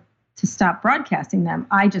for them to stop broadcasting them.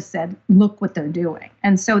 I just said, look what they're doing.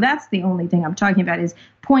 And so that's the only thing I'm talking about, is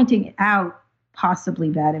pointing out possibly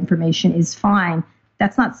bad information is fine.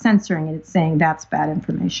 That's not censoring it. It's saying that's bad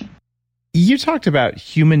information. You talked about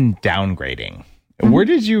human downgrading. Mm-hmm. Where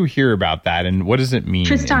did you hear about that, and what does it mean?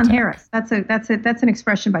 Tristan Harris. That's an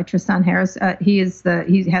expression by Tristan Harris. He has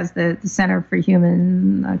the Center for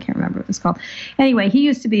Human. I can't remember what it's called. Anyway, he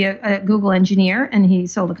used to be a Google engineer, and he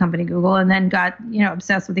sold a company, Google, and then got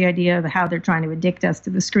obsessed with the idea of how they're trying to addict us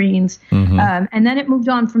to the screens. Mm-hmm. And then it moved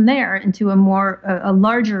on from there into a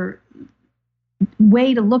larger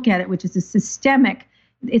way to look at it, which is a systemic.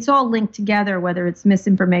 It's all linked together, whether it's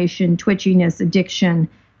misinformation, twitchiness, addiction,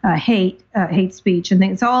 hate speech, and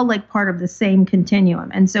things. It's all like part of the same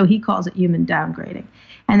continuum. And so he calls it human downgrading.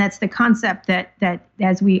 And that's the concept that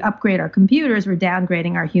as we upgrade our computers, we're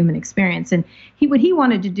downgrading our human experience. And what he has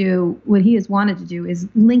wanted to do is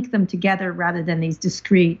link them together rather than these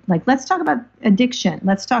discrete, like, let's talk about addiction.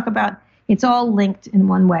 Let's talk about, it's all linked in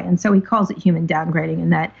one way. And so he calls it human downgrading,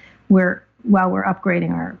 and that while we're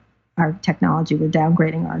upgrading our technology, we're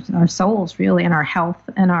downgrading our souls, really, and our health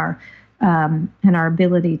and our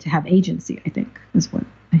ability to have agency, I think, is what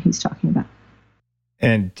he's talking about.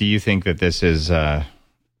 And do you think that this is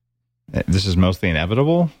mostly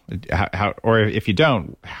inevitable? Or if you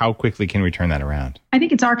don't, how quickly can we turn that around? I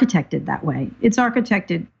think it's architected that way. It's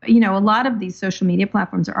architected, a lot of these social media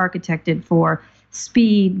platforms are architected for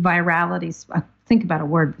speed, virality. Think about a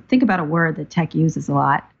word that tech uses a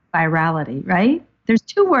lot: virality, right? There's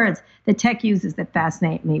two words that tech uses that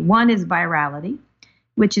fascinate me. One is virality,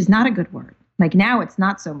 which is not a good word. Like, now it's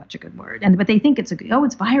not so much a good word. But they think it's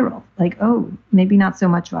it's viral. Like, maybe not so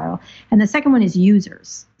much viral. And the second one is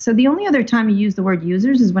users. So the only other time you use the word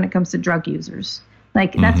users is when it comes to drug users.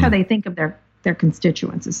 Like, that's how they think of their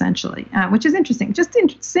constituents, essentially, which is interesting. Just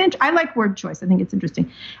interesting. I like word choice. I think it's interesting.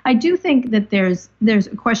 I do think that there's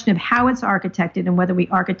a question of how it's architected and whether we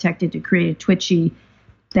architected to create a twitchy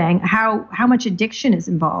thing, how much addiction is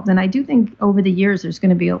involved. And I do think over the years there's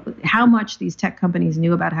going to be how much these tech companies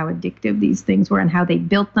knew about how addictive these things were and how they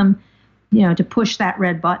built them, to push that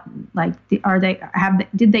red button. Like,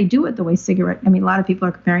 did they do it the way cigarette? I mean, a lot of people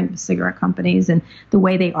are comparing it to cigarette companies and the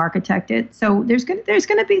way they architect it. So there's going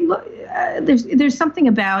to be there's something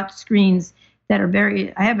about screens that are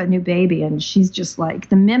very. I have a new baby, and she's just like,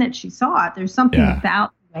 the minute she saw it, there's something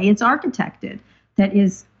about the way it's architected that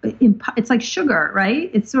is. It's like sugar, right?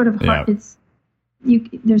 It's sort of hard. Yeah.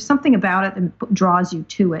 There's something about it that draws you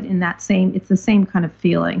to it it's the same kind of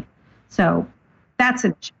feeling. So that's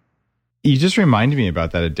it. You just reminded me about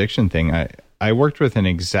that addiction thing. I worked with an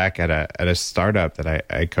exec at a startup that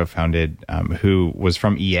I co-founded who was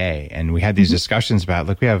from EA, and we had these discussions about,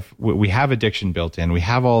 look, we have addiction built in. We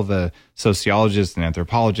have all the sociologists and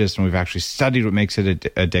anthropologists, and we've actually studied what makes it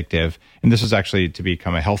addictive. And this was actually to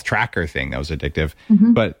become a health tracker thing that was addictive.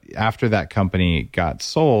 Mm-hmm. But after that company got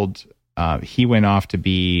sold, he went off to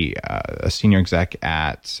be a senior exec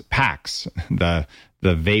at PAX,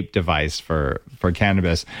 the vape device for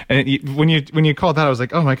cannabis. And when you called that, I was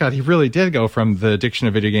like, oh my God, he really did go from the addiction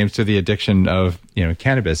of video games to the addiction of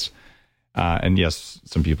cannabis. And yes,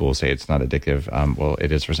 some people will say it's not addictive. Well,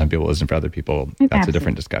 it is for some people, it isn't for other people. That's Absolutely. A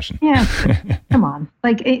different discussion. Yeah, come on.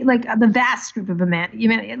 Like the vast group of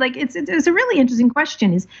it's a really interesting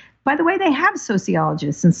question. Is, by the way, they have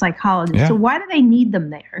sociologists and psychologists. Yeah. So why do they need them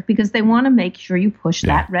there? Because they want to make sure you push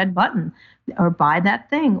that red button, or buy that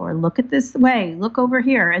thing, or look at this way, look over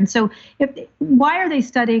here. And so why are they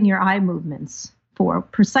studying your eye movements for?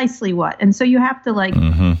 Precisely what? And so you have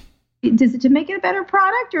to is it to make it a better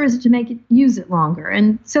product, or is it to make it use it longer?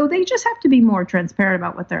 And so they just have to be more transparent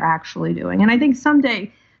about what they're actually doing. And I think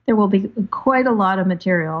someday there will be quite a lot of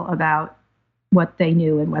material about what they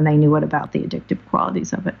knew and when they knew it about the addictive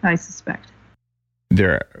qualities of it, I suspect.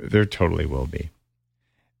 There totally will be.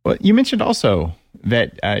 Well, you mentioned also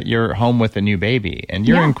that you're home with a new baby, and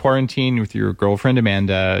you're in quarantine with your girlfriend,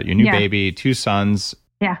 Amanda, your new baby, 2 sons.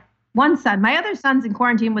 Yeah. 1 son. My other son's in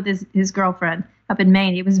quarantine with his girlfriend up in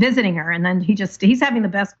Maine. He was visiting her, and then he's having the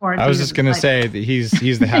best quarantine. I was just going to say that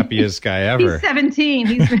he's the happiest guy ever. He's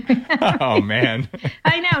 17. Oh, man.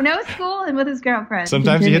 I know. No school and with his girlfriend.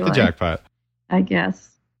 Sometimes you hit the jackpot. I guess.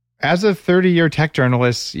 As a 30-year tech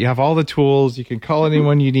journalist, you have all the tools. You can call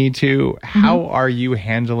anyone you need to. How are you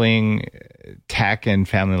handling tech and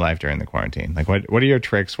family life during the quarantine? Like, what are your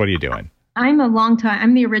tricks? What are you doing? I'm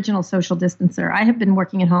the original social distancer. I have been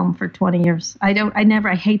working at home for 20 years. I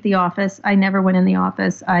hate the office. I never went in the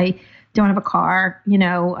office. I don't have a car.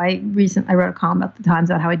 I wrote a column about the times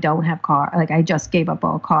about how I don't have car. Like I just gave up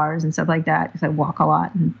all cars and stuff like that because I walk a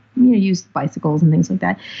lot and use bicycles and things like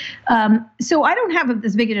that. So I don't have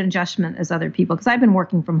as big an adjustment as other people because I've been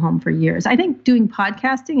working from home for years. I think doing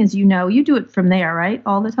podcasting, as you know, you do it from there, right?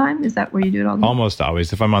 All the time? Is that where you do it all the time? Almost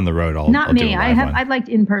always. If I'm on the road, I'll Not me. do a live one. I liked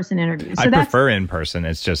in-person interviews. So I prefer in-person.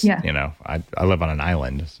 It's just, I live on an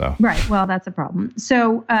island, so. Right. Well, that's a problem.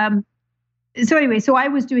 So anyway, I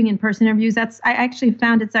was doing in-person interviews. I actually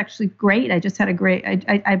found it's actually great. I just had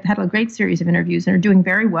I've had a great series of interviews and are doing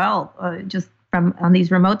very well just on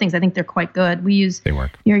these remote things. I think they're quite good. They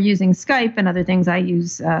work. You're using Skype and other things. I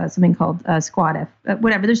use something called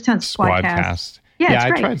whatever. There's tons of Squadcast. Yeah,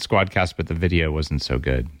 I tried Squadcast, but the video wasn't so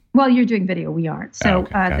good. Well, you're doing video. We aren't. So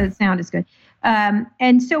the sound is good.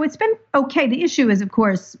 And so it's been okay. The issue is, of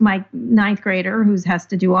course, my ninth grader who has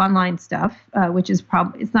to do online stuff, which is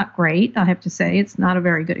it's not great. I have to say it's not a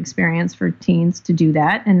very good experience for teens to do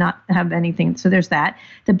that and not have anything. So there's that.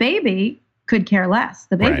 The baby could care less.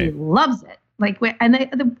 The baby loves it.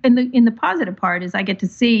 In the positive part is I get to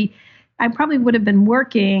see. I probably would have been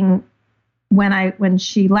working when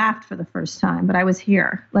she laughed for the first time, but I was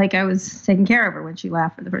here. I was taking care of her when she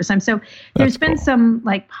laughed for the first time. So there's been some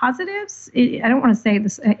positives. I don't want to say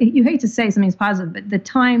this. You hate to say something's positive, but the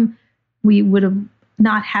time we would have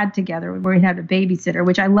not had together where we had a babysitter,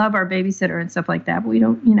 which I love our babysitter and stuff like that, but we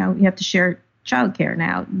don't, you have to share childcare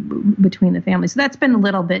now between the families. So that's been a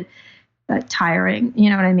little bit tiring, you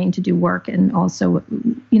know what I mean, to do work. And also,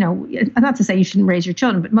 not to say you shouldn't raise your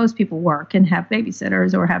children, but most people work and have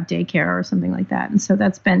babysitters or have daycare or something like that. And so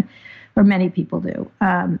or many people do.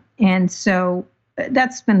 And so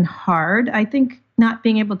that's been hard. I think not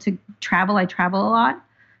being able to travel, I travel a lot.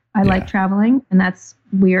 I like traveling, and that's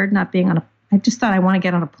weird not being I just thought I want to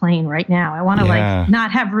get on a plane right now. I want to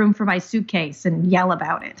not have room for my suitcase and yell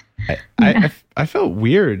about it. I felt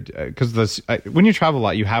weird because when you travel a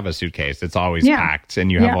lot, you have a suitcase. It's always packed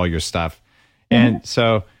and you have all your stuff. And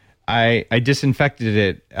so I disinfected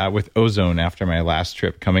it with ozone after my last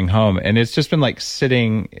trip coming home. And it's just been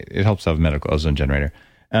sitting. It helps to have a medical ozone generator.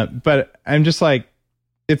 But I'm just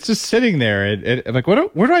it's just sitting there.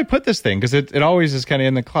 Where do I put this thing? Because it always is kind of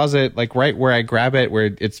in the closet, right where I grab it,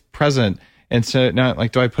 where it's present. And so now,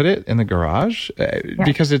 do I put it in the garage?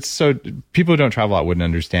 Because it's so people who don't travel a lot wouldn't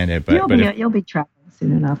understand it. But you'll be traveling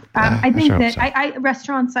soon enough. I think that I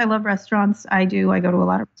restaurants. I love restaurants. I do. I go to a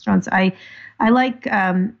lot of restaurants. I like.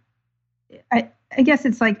 I guess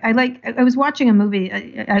it's I was watching a movie.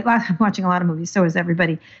 I'm watching a lot of movies. So is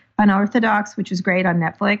everybody. Unorthodox, which was great on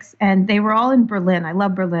Netflix, and they were all in Berlin. I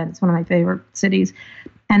love Berlin. It's one of my favorite cities.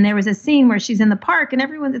 And there was a scene where she's in the park and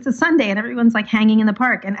it's a Sunday and everyone's hanging in the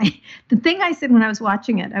park. And the thing I said when I was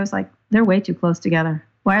watching it, I was like, they're way too close together.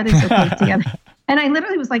 Why are they so close together? And I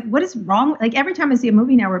literally was like, what is wrong? Every time I see a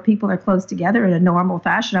movie now where people are close together in a normal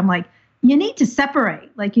fashion, I'm like, you need to separate.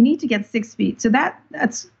 You need to get 6 feet. So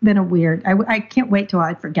that's been a weird, I can't wait till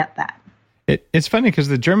I forget that. It's funny because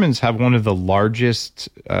the Germans have one of the largest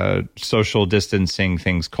social distancing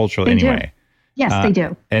things culturally anyway. Yes, they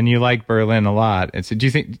do. And you like Berlin a lot. And so do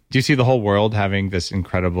you see the whole world having this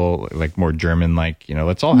incredible, more German,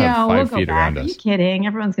 let's all have 5 feet around us? Are you kidding?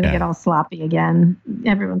 Everyone's going to get all sloppy again.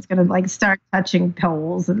 Everyone's going to start touching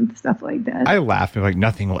poles and stuff like that. I laugh. I'm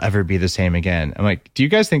nothing will ever be the same again. I'm do you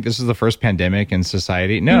guys think this is the first pandemic in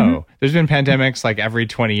society? No. Mm-hmm. There's been pandemics every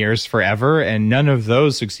 20 years forever, and none of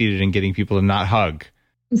those succeeded in getting people to not hug.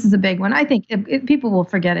 This is a big one. I think people will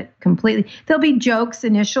forget it completely. There'll be jokes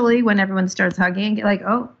initially when everyone starts hugging,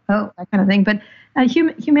 oh, that kind of thing. But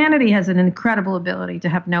humanity has an incredible ability to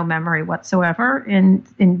have no memory whatsoever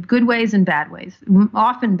in good ways and bad ways,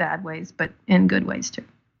 often bad ways, but in good ways too.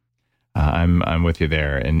 I'm with you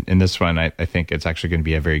there. And in this one, I think it's actually going to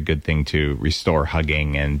be a very good thing to restore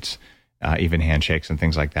hugging and even handshakes and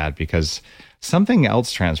things like that, because something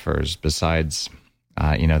else transfers besides...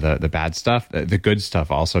 the bad stuff, the good stuff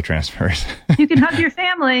also transfers. You can hug your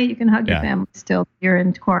family. You can hug your family still. You're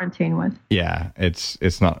in quarantine with. Yeah,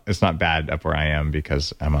 it's not bad up where I am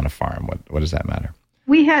because I'm on a farm. What does that matter?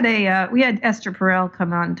 We had Esther Perel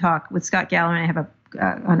come on and talk with Scott Galloway. And I have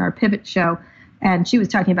on our Pivot show, and she was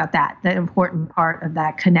talking about that important part of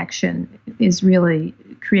that connection is really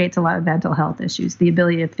creates a lot of mental health issues. The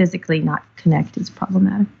ability to physically not connect is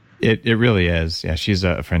problematic. It really is. Yeah, she's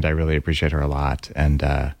a friend. I really appreciate her a lot. And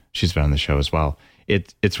she's been on the show as well.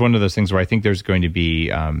 It's one of those things where I think there's going to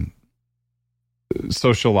be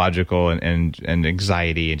sociological and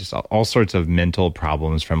anxiety and just all sorts of mental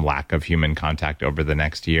problems from lack of human contact over the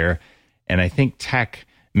next year. And I think tech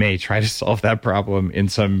may try to solve that problem in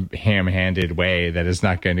some ham-handed way that is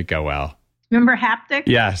not going to go well. Remember haptic?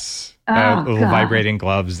 Yes. Oh, little vibrating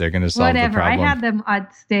gloves, they're going to solve the problem. I had them on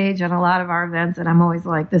stage at a lot of our events, and I'm always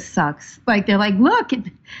like, this sucks. Like, they're like, look.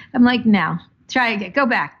 I'm like, no. Try again. Go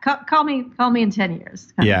back. Call me in 10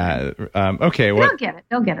 years. Yeah. Okay. They'll get it.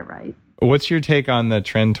 They'll get it right. What's your take on the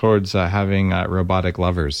trend towards having robotic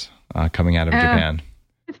lovers coming out of Japan?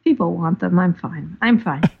 If people want them, I'm fine.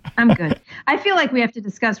 I'm good. I feel like we have to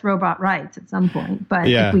discuss robot rights at some point, but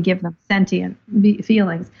if we give them sentient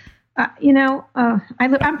feelings.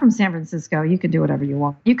 I'm from San Francisco. You can do whatever you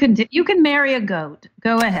want. You can marry a goat.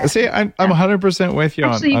 Go ahead. See, I'm 100% with you.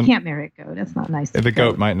 Actually, you can't marry a goat. That's not nice. The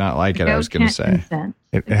goat might not like it. I was going to say consent.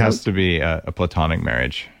 It has to be a platonic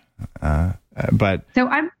marriage. But so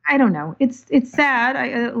I don't know. It's sad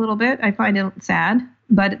a little bit. I find it sad,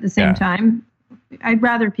 but at the same time, I'd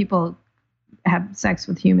rather people have sex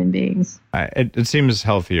with human beings. It seems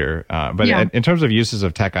healthier. But in terms of uses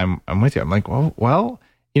of tech, I'm with you. I'm like, well.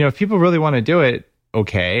 If people really want to do it,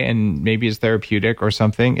 okay, and maybe it's therapeutic or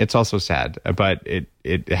something, it's also sad, but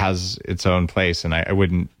it has its own place, and I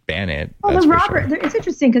wouldn't ban it. Well, it's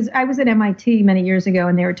interesting because I was at MIT many years ago,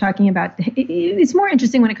 and they were talking about it's more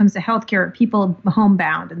interesting when it comes to healthcare, people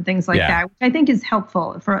homebound and things like that, which I think is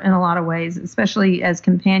helpful in a lot of ways, especially as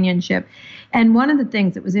companionship. And one of the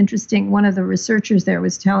things that was interesting, one of the researchers there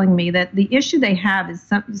was telling me that the issue they have is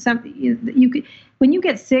when you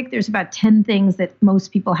get sick, there's about 10 things that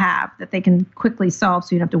most people have that they can quickly solve,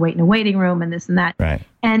 so you don't have to wait in a waiting room and this and that. Right.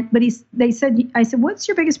 But I said, what's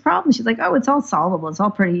your biggest problem? She's like, oh, it's all solvable. It's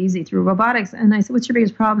all pretty easy through robotics. And I said, what's your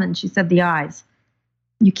biggest problem? And she said, the eyes.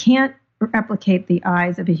 You can't replicate the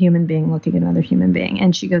eyes of a human being looking at another human being.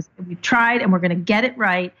 And she goes, we tried and we're going to get it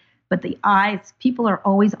right. But the eyes, people are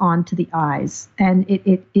always on to the eyes. And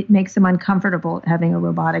it makes them uncomfortable having a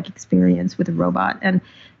robotic experience with a robot. And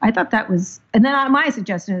I thought that was, and then my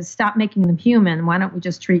suggestion is stop making them human. Why don't we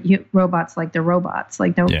just treat robots like they're robots?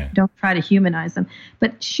 Like don't try to humanize them.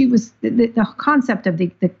 But the concept of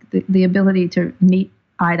the ability to meet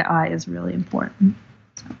eye to eye is really important.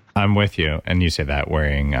 So. I'm with you. And you say that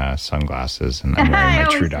wearing sunglasses, and I'm wearing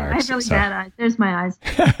my True Darks. I have really bad eyes. There's my eyes.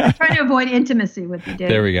 I'm trying to avoid intimacy with you, Dave.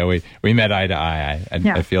 There we go. We met eye to eye.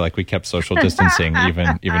 I feel like we kept social distancing even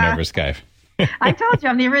over Skype. I told you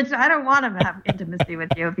I'm the original. I don't want to have intimacy with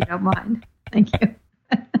you if you don't mind. Thank you.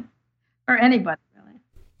 Or anybody, really.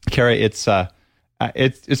 Carrie, it's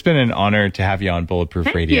been an honor to have you on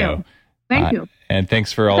Bulletproof Radio. Thank you. And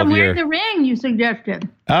thanks for all of your... I'm wearing the ring you suggested.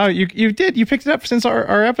 Oh, you did. You picked it up since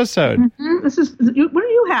our episode. Mm-hmm. What do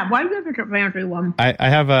you have? Why do you have a fancy one? I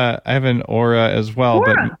have an Aura as well,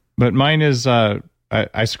 Aura. But mine is I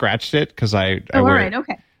scratched it because I all right,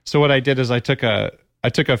 okay. So what I did is I took a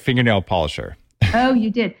fingernail polisher. Oh, you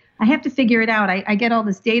did. I have to figure it out. I get all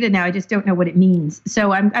this data now. I just don't know what it means.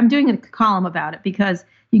 So I'm doing a column about it because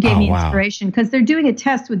you gave me inspiration, because they're doing a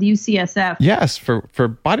test with UCSF. Yes, for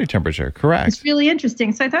body temperature. Correct. It's really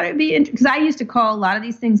interesting. So I thought it'd be interesting, because I used to call a lot of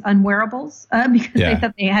these things unwearables because they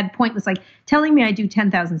thought they had pointless, like telling me I do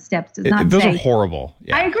 10,000 steps does not those say. Those are horrible.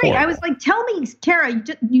 Yeah, I agree. horrible. I was like, tell me, Kara,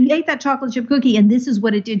 you ate that chocolate chip cookie and this is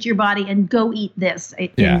what it did to your body, and go eat this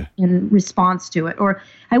in response to it. Or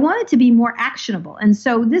I want it to be more actionable. And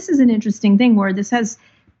so this is an interesting thing where this has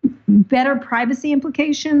better privacy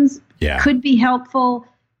implications, could be helpful,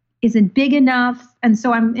 isn't big enough. And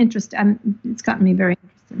so I'm interested. It's gotten me very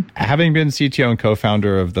interested. Having been CTO and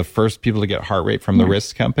co-founder of the first people to get heart rate from the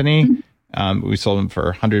wrist company, we sold them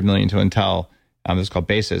for $100 million to Intel. This is called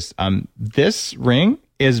Basis. This ring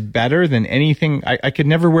is better than anything. I could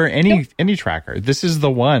never wear any tracker. This is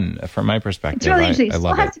the one from my perspective. It's really interesting. I It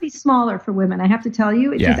love still has to be smaller for women. I have to tell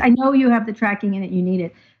you. I know you have the tracking in it. You need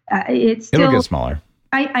it. It'll get smaller.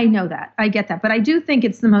 I know that. I get that. But I do think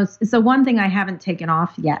it's the one thing I haven't taken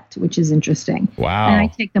off yet, which is interesting. Wow. And I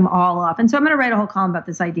take them all off. And so I'm going to write a whole column about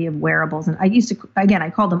this idea of wearables. And I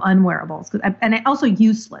call them unwearables. And also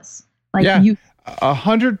useless.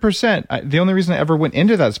 100%. The only reason I ever went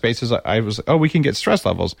into that space is we can get stress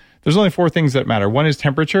levels. There's only 4 things that matter. One is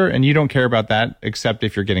temperature, and you don't care about that except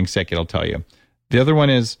if you're getting sick, it'll tell you. The other one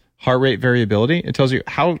is heart rate variability. It tells you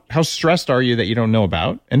how stressed are you that you don't know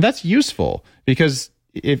about. And that's useful because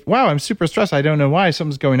I'm super stressed, I don't know why,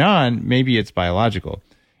 something's going on, maybe it's biological.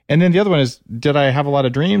 And then the other one is, did I have a lot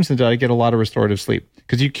of dreams and did I get a lot of restorative sleep?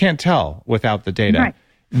 Because you can't tell without the data. Right.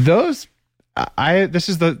 This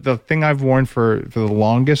is the thing I've worn for the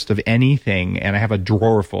longest of anything, and I have a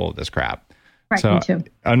drawer full of this crap. Right, so me too.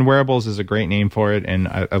 Unwearables is a great name for it. And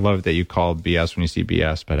I love that you called BS when you see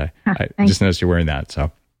BS, but I just noticed you're wearing that.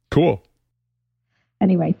 So cool.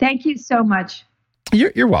 Anyway, thank you so much.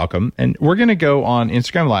 You're welcome. And we're going to go on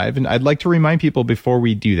Instagram Live. And I'd like to remind people before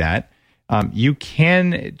we do that, you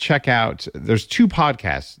can check out, there's 2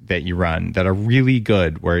 podcasts that you run that are really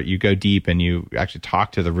good, where you go deep and you actually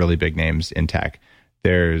talk to the really big names in tech.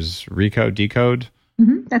 There's Recode, Decode.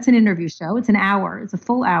 Mm-hmm. That's an interview show. It's an hour. It's a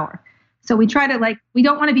full hour. So we try to we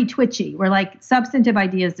don't want to be twitchy. We're like, substantive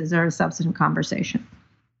ideas deserve a substantive conversation,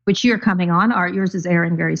 which you're coming on. Yours is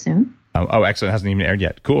airing very soon. Oh, excellent. It hasn't even aired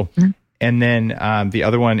yet. Cool. Mm-hmm. And then the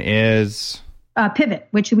other one is... Pivot,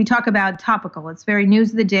 which we talk about topical. It's very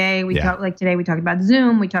news of the day. Today we talked about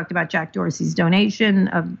Zoom. We talked about Jack Dorsey's donation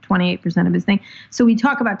of 28% of his thing. So we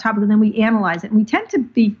talk about topical, then we analyze it. And we tend to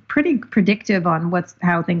be pretty predictive on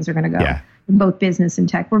how things are going to go. Yeah. In both business and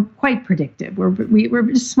tech, we're quite predictive. We're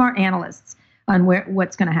just smart analysts on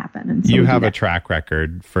what's going to happen. And so you have a track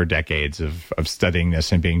record for decades of studying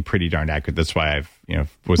this and being pretty darn accurate. That's why I've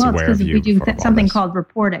was aware of you. We do something called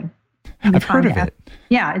reporting. I've heard of it.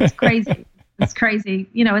 Yeah, it's crazy. It's crazy.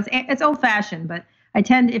 It's old fashioned, but I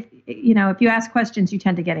tend, if you ask questions, you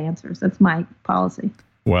tend to get answers. That's my policy.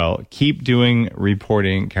 Well, keep doing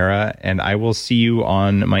reporting, Kara, and I will see you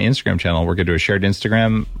on my Instagram channel. We're going to do a shared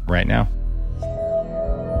Instagram right now.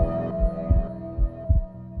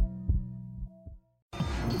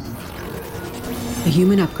 The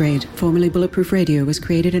Human Upgrade, formerly Bulletproof Radio, was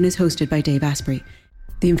created and is hosted by Dave Asprey.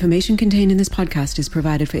 The information contained in this podcast is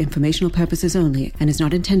provided for informational purposes only and is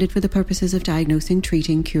not intended for the purposes of diagnosing,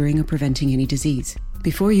 treating, curing, or preventing any disease.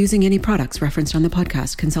 Before using any products referenced on the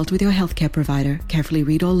podcast, consult with your healthcare provider, carefully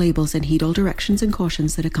read all labels, and heed all directions and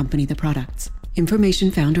cautions that accompany the products.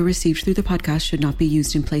 Information found or received through the podcast should not be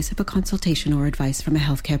used in place of a consultation or advice from a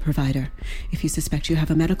healthcare provider. If you suspect you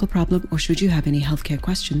have a medical problem or should you have any healthcare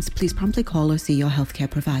questions, please promptly call or see your healthcare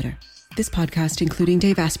provider. This podcast, including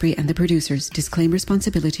Dave Asprey and the producers, disclaim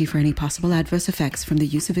responsibility for any possible adverse effects from the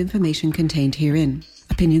use of information contained herein.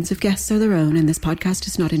 Opinions of guests are their own, and this podcast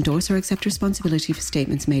does not endorse or accept responsibility for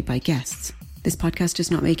statements made by guests. This podcast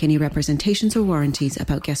does not make any representations or warranties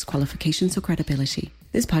about guest qualifications or credibility.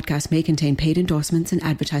 This podcast may contain paid endorsements and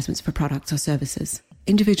advertisements for products or services.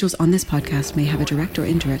 Individuals on this podcast may have a direct or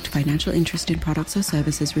indirect financial interest in products or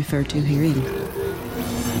services referred to herein.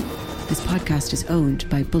 This podcast is owned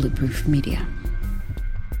by Bulletproof Media.